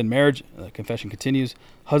 Within marriage, the confession continues,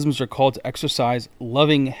 husbands are called to exercise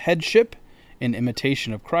loving headship in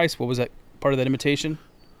imitation of Christ. What was that part of that imitation?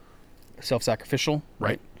 Self-sacrificial,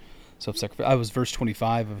 right? Self-sacrificial. I was verse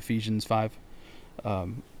 25 of Ephesians 5.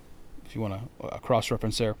 If you want a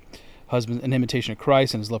cross-reference there. Husband, an imitation of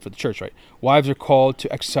Christ and his love for the church, right? Wives are called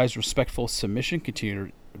to exercise respectful submission. Continue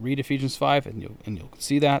to read Ephesians 5, and you'll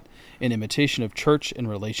see that. In imitation of church in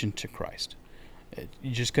relation to Christ.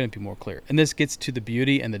 You just couldn't be more clear. And this gets to the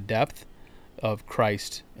beauty and the depth of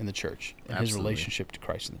Christ in the church and his relationship to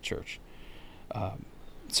Christ in the church.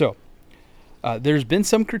 So there's been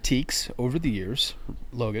some critiques over the years,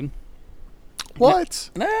 Logan. What?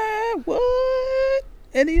 What?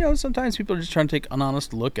 And, sometimes people are just trying to take an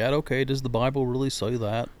honest look at, okay, does the Bible really say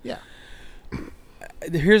that? Yeah.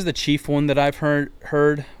 Here's the chief one that I've heard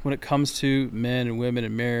when it comes to men and women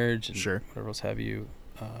and marriage and whatever else have you.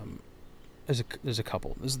 There's a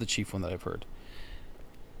couple. This is the chief one that I've heard.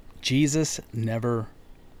 Jesus never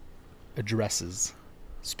addresses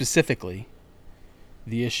specifically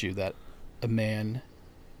the issue that a man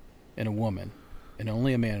and a woman, and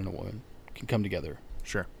only a man and a woman, can come together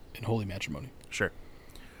in holy matrimony. Sure.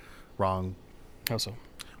 Wrong. How so?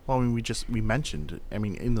 Well, we mentioned,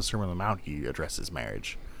 in the Sermon on the Mount, he addresses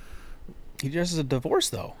marriage. He addresses a divorce,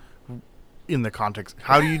 though. In the context,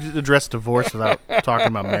 how do you address divorce without talking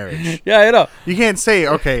about marriage? Yeah, I know. You can't say,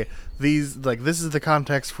 okay, this is the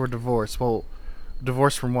context for divorce. Well,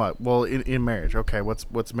 divorce from what? Well, in marriage. Okay,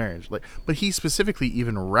 what's marriage? But he specifically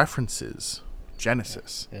even references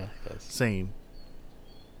Genesis. Yeah, he does. Saying,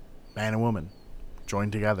 man and woman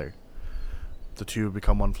joined together. The two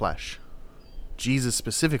become one flesh. Jesus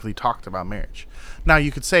specifically talked about marriage. Now you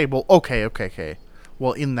could say, well, okay.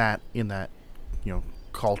 Well, in that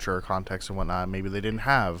culture or context and whatnot, maybe they didn't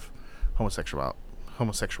have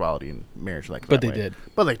homosexuality in marriage like that. But they did.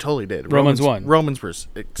 But they totally did. Romans 1. Romans were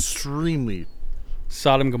extremely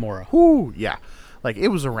Sodom and Gomorrah. Whoo, yeah. It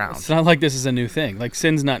was around. It's not like this is a new thing.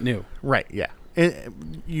 Sin's not new. Right, yeah.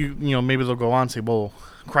 Maybe they'll go on and say, well,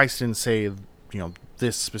 Christ didn't say,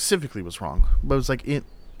 this specifically was wrong. But it's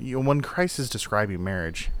when Christ is describing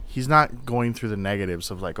marriage, he's not going through the negatives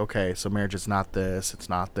of okay, so marriage is not this, it's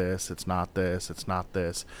not this, it's not this, it's not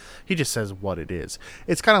this. He just says what it is.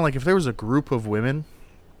 It's kind of like if there was a group of women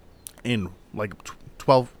in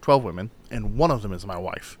 12 women and one of them is my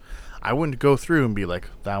wife. I wouldn't go through and be like,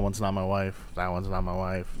 that one's not my wife, that one's not my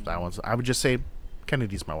wife, I would just say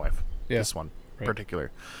Kennedy's my wife. Yeah. This one in particular.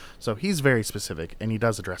 So he's very specific and he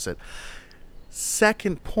does address it.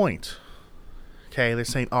 Second point. Okay, they're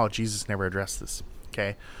saying, oh, Jesus never addressed this.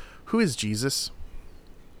 Okay, who is Jesus?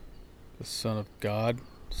 The Son of God,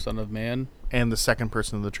 Son of Man. And the second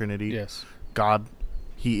person of the Trinity. Yes. God.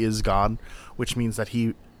 He is God, which means that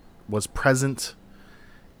he was present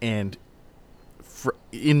and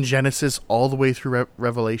in Genesis all the way through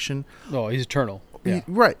Revelation. Oh, he's eternal. Yeah.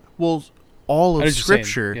 Right. Well, all of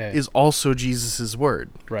Scripture is also Jesus' word.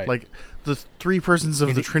 Right. The three persons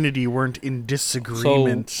of the Trinity weren't in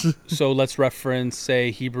disagreement. So let's reference,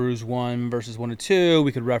 say, Hebrews 1, verses 1 and 2.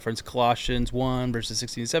 We could reference Colossians 1, verses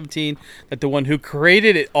 16 and 17. That the one who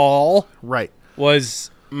created it all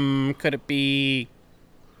was, could it be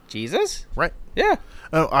Jesus? Right. Yeah.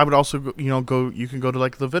 I would also go. You can go to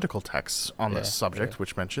Levitical texts on this subject,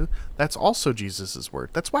 which mention that's also Jesus's word.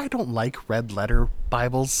 That's why I don't like red letter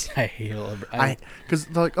Bibles. I hate it. Because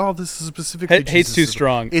they're like, oh, this is specifically. Hate's too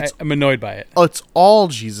strong. I'm annoyed by it. Oh, it's all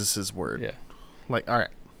Jesus's word. Yeah. All right.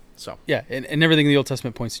 So. Yeah, and everything in the Old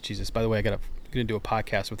Testament points to Jesus. By the way, I'm gonna do a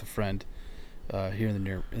podcast with a friend here in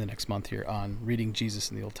the next month here on reading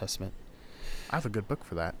Jesus in the Old Testament. I have a good book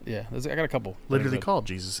for that. Yeah, I got a couple. Literally called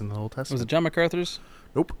Jesus in the Old Testament. Was it John MacArthur's?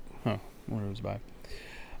 Nope. Huh. I wonder who it was by.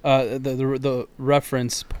 The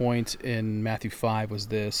reference point in Matthew 5 was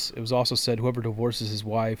this. It was also said, whoever divorces his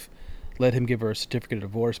wife, let him give her a certificate of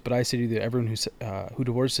divorce. But I say to you that everyone who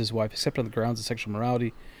divorces his wife, except on the grounds of sexual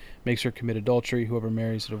morality, makes her commit adultery. Whoever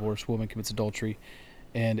marries a divorced woman commits adultery.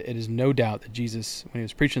 And it is no doubt that Jesus, when he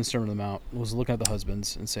was preaching the Sermon on the Mount, was looking at the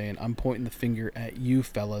husbands and saying, I'm pointing the finger at you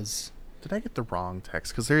fellas. Did I get the wrong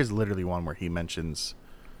text? Because there is literally one where he mentions...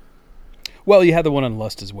 Well, you had the one on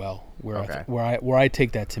lust as well, where I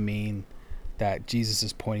take that to mean that Jesus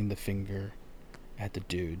is pointing the finger at the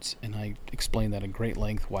dudes, and I explained that in great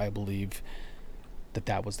length why I believe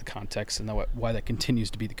that was the context, and why that continues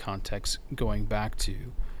to be the context going back to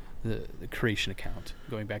the creation account,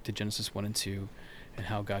 going back to Genesis 1 and 2, and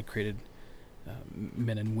how God created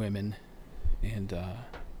men and women and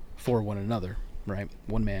for one another, right?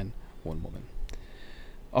 One man, one woman.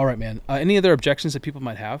 All right, man. Any other objections that people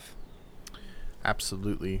might have?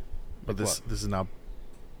 Absolutely. But Like this is now.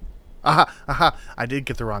 Aha! I did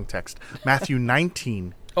get the wrong text. Matthew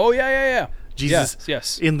 19. Oh, yeah. Jesus.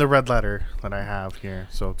 Yes. In the red letter that I have here,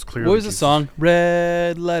 so it's clear. What was the song?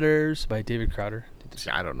 Red Letters by David Crowder.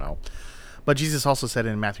 I don't know. But Jesus also said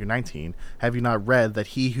in Matthew 19, "Have you not read that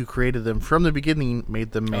he who created them from the beginning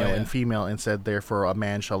made them male and female, and said, therefore a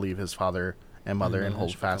man shall leave his father and mother and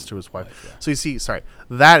hold fast to his wife." Yeah. So you see,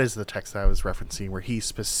 that is the text that I was referencing, where he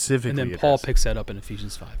specifically And then Paul addressed- picks that up in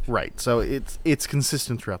Ephesians 5. Right. So it's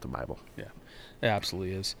consistent throughout the Bible. Yeah, it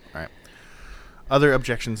absolutely is. All right. Other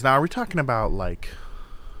objections. Now, are we talking about like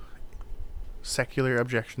secular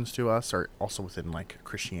objections to us, or also within like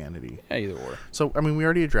Christianity? Yeah, either or. So, I mean, we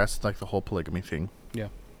already addressed like the whole polygamy thing. Yeah.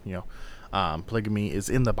 You know, polygamy is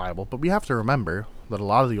in the Bible, but we have to remember that a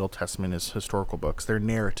lot of the Old Testament is historical books. They're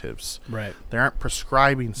narratives. Right. They aren't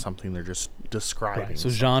prescribing something. They're just describing. Right. So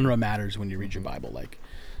something. genre matters when you read your Bible. Like,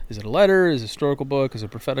 is it a letter? Is it a historical book? Is it a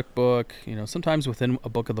prophetic book? You know, sometimes within a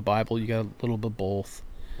book of the Bible, you got a little bit of both.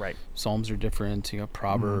 Right. Psalms are different. You got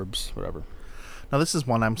Proverbs, whatever. Now, this is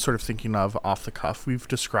one I'm sort of thinking of off the cuff. We've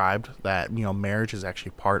described that, you know, marriage is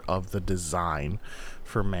actually part of the design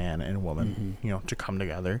for man and woman, you know, to come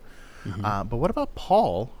together. But what about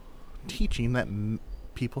Paul teaching that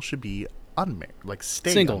people should be unmarried, like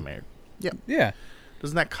stay Single. unmarried? Yeah. Yeah.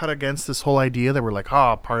 Doesn't that cut against this whole idea that we're like,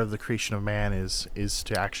 part of the creation of man is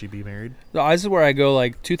to actually be married? So this is where I go,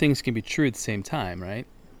 like, two things can be true at the same time, right?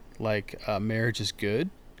 Like, marriage is good.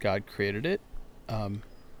 God created it.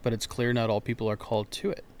 But it's clear not all people are called to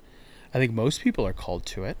it. I think most people are called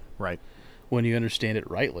to it Right. when you understand it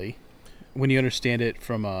rightly, when you understand it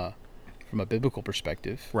from a biblical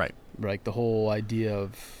perspective. Right. Like the whole idea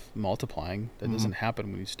of multiplying, that doesn't happen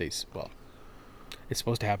when you stay, it's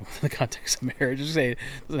supposed to happen in the context of marriage. Just say it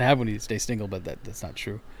doesn't happen when you stay single, but that's not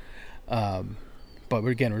true. But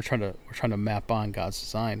we're trying to map on God's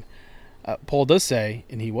design. Paul does say,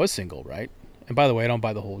 and he was single, right? And by the way, I don't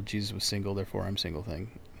buy the whole Jesus was single, therefore I'm single thing.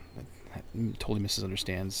 That totally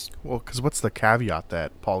misunderstands. Well, because what's the caveat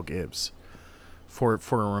that Paul gives for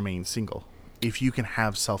remain single? If you can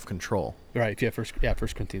have self-control. Right, if you have 1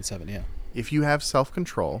 Corinthians 7, yeah. If you have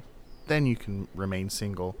self-control, then you can remain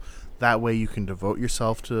single. That way you can devote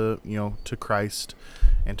yourself to Christ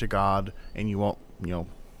and to God, and you won't,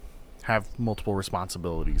 have multiple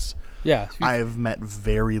responsibilities. Yeah. I have met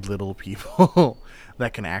very little people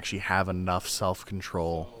that can actually have enough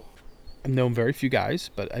self-control. I've known very few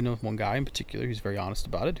guys, but I know one guy in particular who's very honest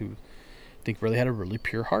about it, who I think really had a really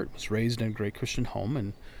pure heart, was raised in a great Christian home,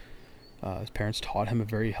 and his parents taught him a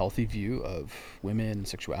very healthy view of women and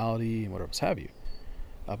sexuality and whatever else have you.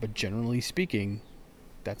 But generally speaking,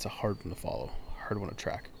 that's a hard one to follow, hard one to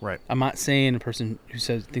track. Right. I'm not saying a person who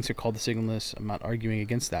thinks they're called to singleness, I'm not arguing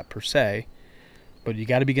against that per se, but you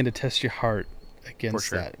got to begin to test your heart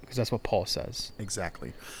against that, because that's what Paul says.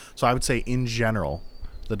 Exactly. So I would say in general,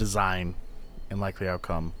 the design and likely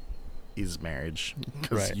outcome is marriage,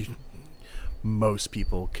 because Right. most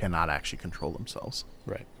people cannot actually control themselves.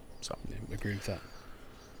 Right. So, Yeah, I agree with that.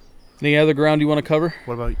 Any other ground you want to cover?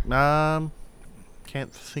 what about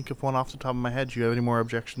can't think of one off the top of my head. Do you have any more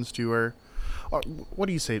objections to or what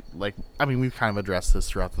do you say? Like, I mean, we've kind of addressed this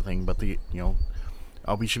throughout the thing, but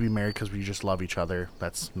we should be married because we just love each other.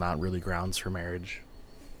 That's not really grounds for marriage.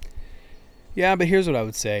 Yeah, but here's what I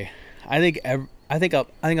would say. I think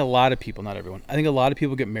a lot of people, not everyone, I think a lot of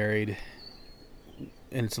people get married,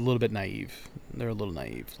 and it's a little bit naive. They're a little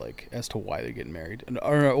naive, like, as to why they're getting married,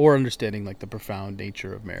 or understanding, like, the profound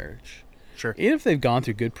nature of marriage. Sure. Even if they've gone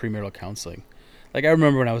through good premarital counseling. Like, I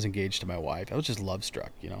remember when I was engaged to my wife, I was just love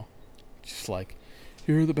struck, just like,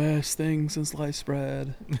 you're the best thing since sliced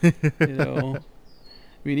bread, I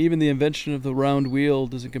mean, even the invention of the round wheel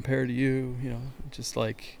doesn't compare to you, just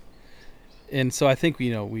like. And so I think,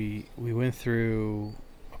 we went through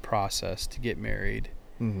a process to get married.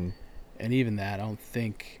 Mm-hmm. And even that, I don't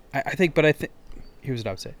think, here's what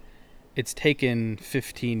I would say. It's taken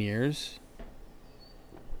 15 years,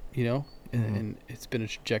 and it's been a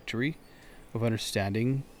trajectory of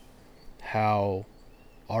understanding how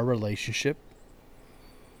our relationship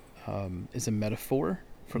is a metaphor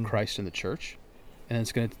for Christ and the church. And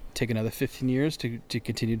it's going to take another 15 years to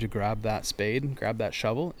continue to grab that spade and grab that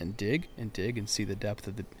shovel and dig and see the depth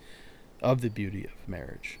of the beauty of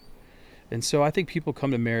marriage. And so I think people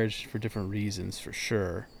come to marriage for different reasons, for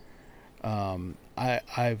sure. People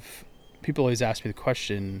always ask me the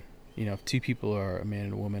question, if two people are, a man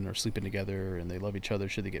and a woman, are sleeping together and they love each other,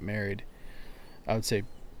 should they get married? I would say,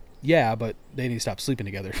 yeah, but they need to stop sleeping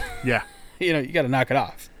together. Yeah. You got to knock it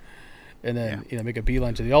off. And then, make a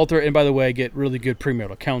beeline to the altar. And by the way, get really good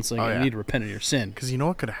premarital counseling. Oh, and yeah. you need to repent of your sin. Because you know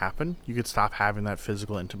what could happen? You could stop having that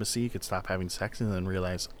physical intimacy. You could stop having sex and then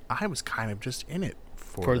realize I was kind of just in it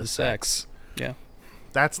for the sex. Yeah.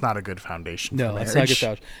 That's not a good foundation for No, marriage. that's not a good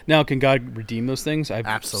foundation. Now, can God redeem those things? I've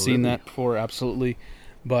Absolutely. seen that before, absolutely.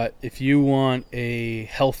 But if you want a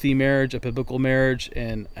healthy marriage, a biblical marriage,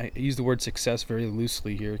 and I use the word success very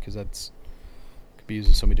loosely here because that's could be used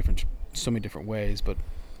in so many different ways, but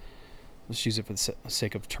let's use it for the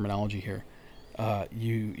sake of terminology here.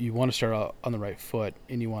 You want to start out on the right foot,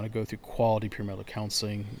 and you want to go through quality premarital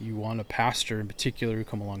counseling. You want a pastor in particular who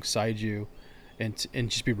come alongside you and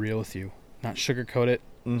just be real with you, not sugarcoat it.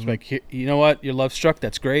 It's like, you know what, you're love struck,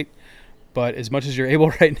 that's great, but as much as you're able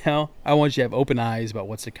right now, I want you to have open eyes about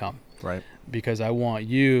what's to come. Right. Because I want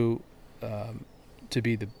you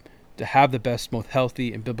to have the best, most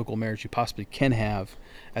healthy and biblical marriage you possibly can have,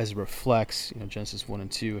 as it reflects, Genesis 1 and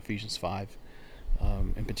 2, Ephesians 5,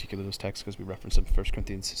 in particular those texts because we referenced them in 1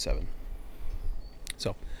 Corinthians 7.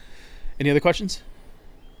 So, any other questions?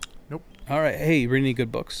 Nope. All right. Hey, you read any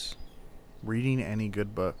good books? Reading any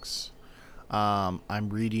good books? I'm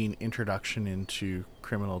reading Introduction into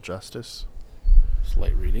Criminal Justice. It's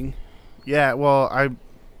light reading. Yeah, well,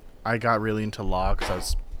 I got really into law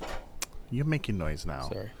because you're making noise now.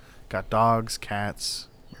 Sorry. Got dogs, cats,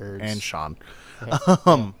 Birds. and Sean.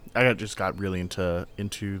 Just got really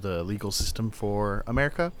into the legal system for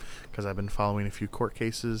America because I've been following a few court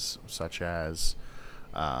cases such as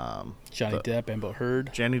Johnny Depp, Amber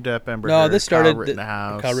Heard. Johnny Depp, Amber No, Heard, this started Kyle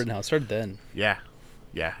Rittenhouse. Kyle Rittenhouse started then. Yeah,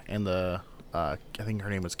 and I think her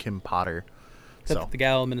name was Kim Potter. The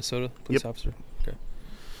gal in Minnesota, police officer. Okay.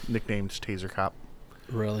 Nicknamed Taser Cop.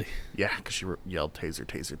 Really? Yeah, because she yelled taser,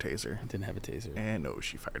 taser, taser. Didn't have a taser. And no,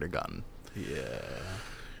 she fired a gun. Yeah.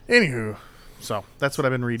 Anywho, so that's what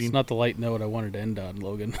I've been reading. It's not the light note I wanted to end on,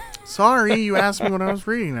 Logan. Sorry, you asked me what I was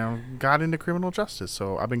reading. I got into criminal justice,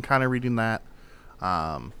 so I've been kind of reading that.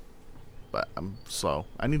 But I'm slow.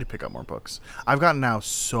 I need to pick up more books. I've gotten now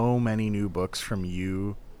so many new books from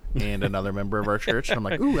you and another member of our church. And I'm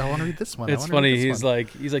like, ooh, I want to read this one. It's funny. He's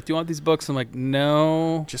like, do you want these books? I'm like,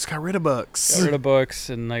 no. Just got rid of books. Got rid of books,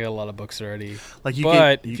 and I got a lot of books already. Like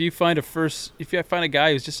if you find a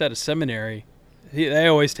guy who's just out of seminary, they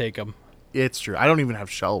always take them. It's true. I don't even have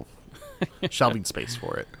shelving space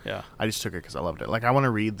for it. Yeah. I just took it because I loved it. Like, I want to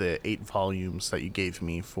read the 8 volumes that you gave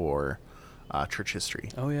me for church history.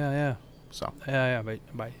 Oh yeah. So. Yeah,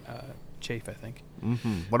 by Chafe, I think.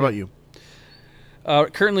 Mm-hmm. What about you?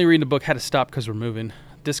 Currently reading a book, How to Stop Because We're Moving.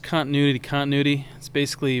 Discontinuity, continuity. It's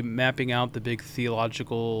basically mapping out the big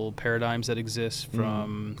theological paradigms that exist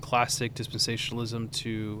from classic dispensationalism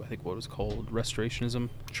to, I think, what was called restorationism.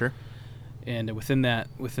 Sure. And within that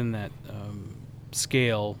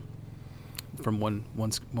scale, from one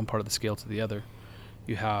part of the scale to the other,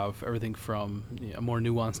 you have everything from a more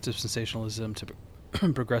nuanced dispensationalism to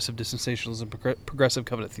progressive dispensationalism, progressive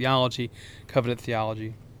covenant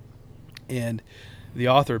theology, and the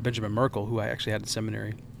author, Benjamin Merkle, who I actually had in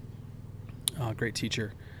seminary, a great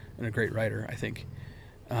teacher and a great writer, I think.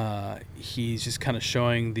 He's just kind of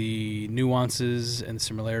showing the nuances and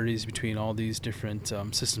similarities between all these different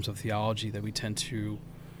systems of theology that we tend to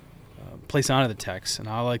place onto the text. And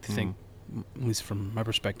I like to think, at least from my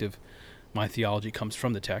perspective, my theology comes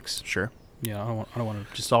from the text. Sure. I don't want to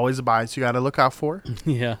just... It's always a bias you got to look out for.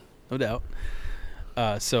 Yeah, no doubt.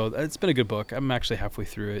 So it's been a good book. I'm actually halfway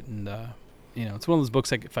through it, and it's one of those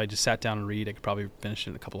books if I just sat down and read, I could probably finish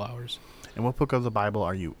it in a couple hours. And what book of the Bible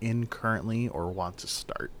are you in currently or want to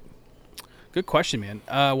start? Good question, man.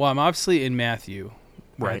 Well, I'm obviously in Matthew.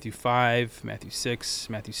 Right. Matthew 5, Matthew 6,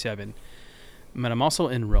 Matthew 7. But I'm also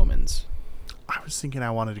in Romans. I was thinking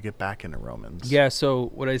I wanted to get back into Romans. Yeah, so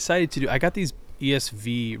what I decided to do, I got these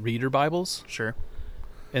ESV reader Bibles. Sure.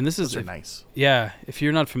 And those are nice. Yeah, if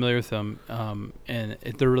you're not familiar with them,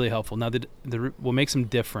 they're really helpful. Now, what makes them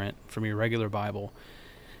different from your regular Bible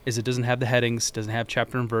is it doesn't have the headings, doesn't have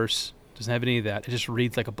chapter and verse, doesn't have any of that. It just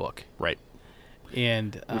reads like a book. Right.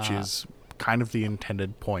 And which is kind of the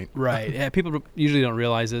intended point. Right. Yeah, people usually don't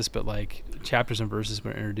realize this, but like chapters and verses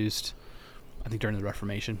were introduced, I think, during the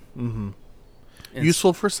Reformation. Mm-hmm.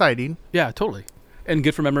 Useful for citing. Yeah, totally. And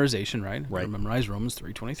good for memorization, right? Right. Memorize Romans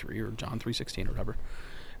 3:23 or John 3:16 or whatever.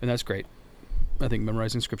 And that's great. I think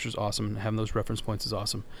memorizing scripture is awesome, and having those reference points is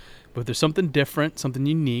awesome. But there's something different, something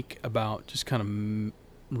unique about just kind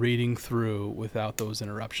of reading through without those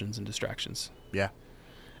interruptions and distractions. Yeah.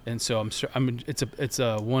 And so it's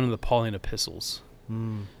one of the Pauline epistles.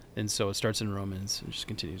 And so it starts in Romans and just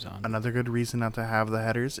continues on. Another good reason not to have the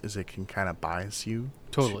headers is it can kind of bias you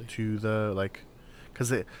totally to the, like, because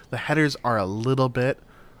the headers are a little bit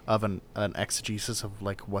of an exegesis of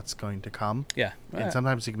like what's going to come. Yeah. And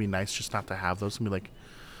sometimes it can be nice just not to have those and be like,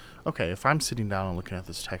 okay, if I'm sitting down and looking at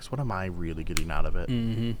this text, what am I really getting out of it?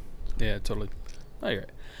 Mm-hmm. Yeah, totally. Oh, you're right.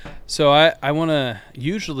 So I want to,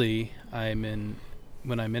 usually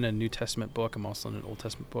when I'm in a New Testament book, I'm also in an Old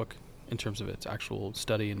Testament book in terms of its actual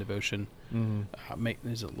study and devotion. Mm-hmm.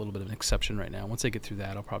 There's a little bit of an exception right now. Once I get through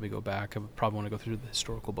that, I'll probably go back. I would probably want to go through the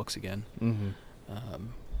historical books again. Mm-hmm.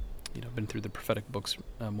 I've been through the prophetic books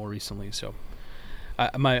more recently. So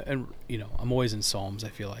I'm always in Psalms, I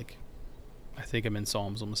feel like. I think I'm in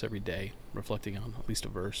Psalms almost every day, reflecting on at least a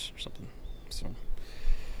verse or something. So,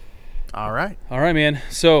 all right, man.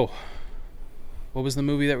 So, what was the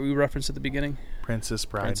movie that we referenced at the beginning? Princess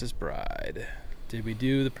Bride. Princess Bride. Did we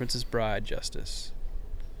do the Princess Bride justice?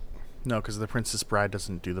 No, because the Princess Bride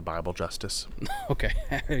doesn't do the Bible justice. Okay.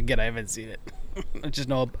 Again, I haven't seen it. I just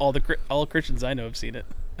know all Christians I know have seen it.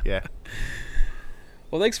 Yeah.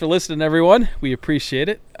 Well, thanks for listening, everyone. We appreciate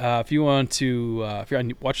it. If you want to, if you're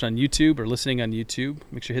watching on YouTube or listening on YouTube,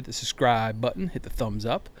 make sure you hit the subscribe button, hit the thumbs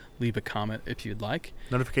up, leave a comment if you'd like.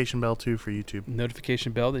 Notification bell, too, for YouTube.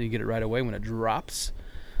 Notification bell, then you get it right away when it drops.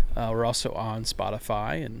 We're also on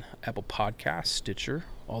Spotify and Apple Podcasts, Stitcher,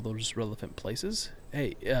 all those relevant places.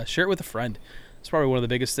 Hey, share it with a friend. It's probably one of the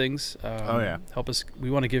biggest things. Help us.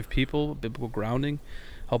 We want to give people biblical grounding,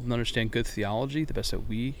 help them understand good theology the best that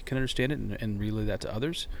we can understand it, and relay that to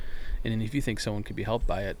others. And then if you think someone could be helped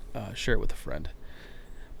by it, share it with a friend.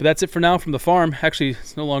 But that's it for now from the farm. Actually,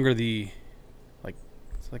 it's no longer it's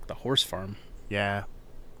like the horse farm. Yeah.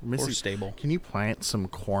 Horse stable. Can you plant some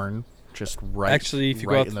corn just right? Actually, if you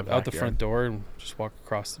right go out the front door and just walk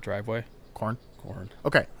across the driveway. Corn.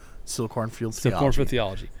 Okay. Still cornfield theology. Still cornfield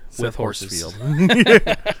theology. With horses. Field. All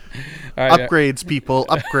right, upgrades, people.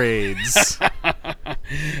 Upgrades.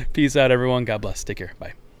 Peace out, everyone. God bless. Take care.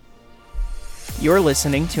 Bye. You're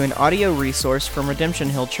listening to an audio resource from Redemption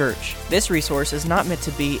Hill Church. This resource is not meant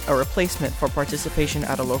to be a replacement for participation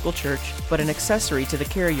at a local church, but an accessory to the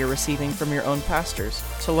care you're receiving from your own pastors.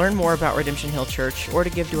 To learn more about Redemption Hill Church or to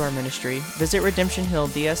give to our ministry, visit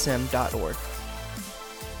redemptionhilldsm.org.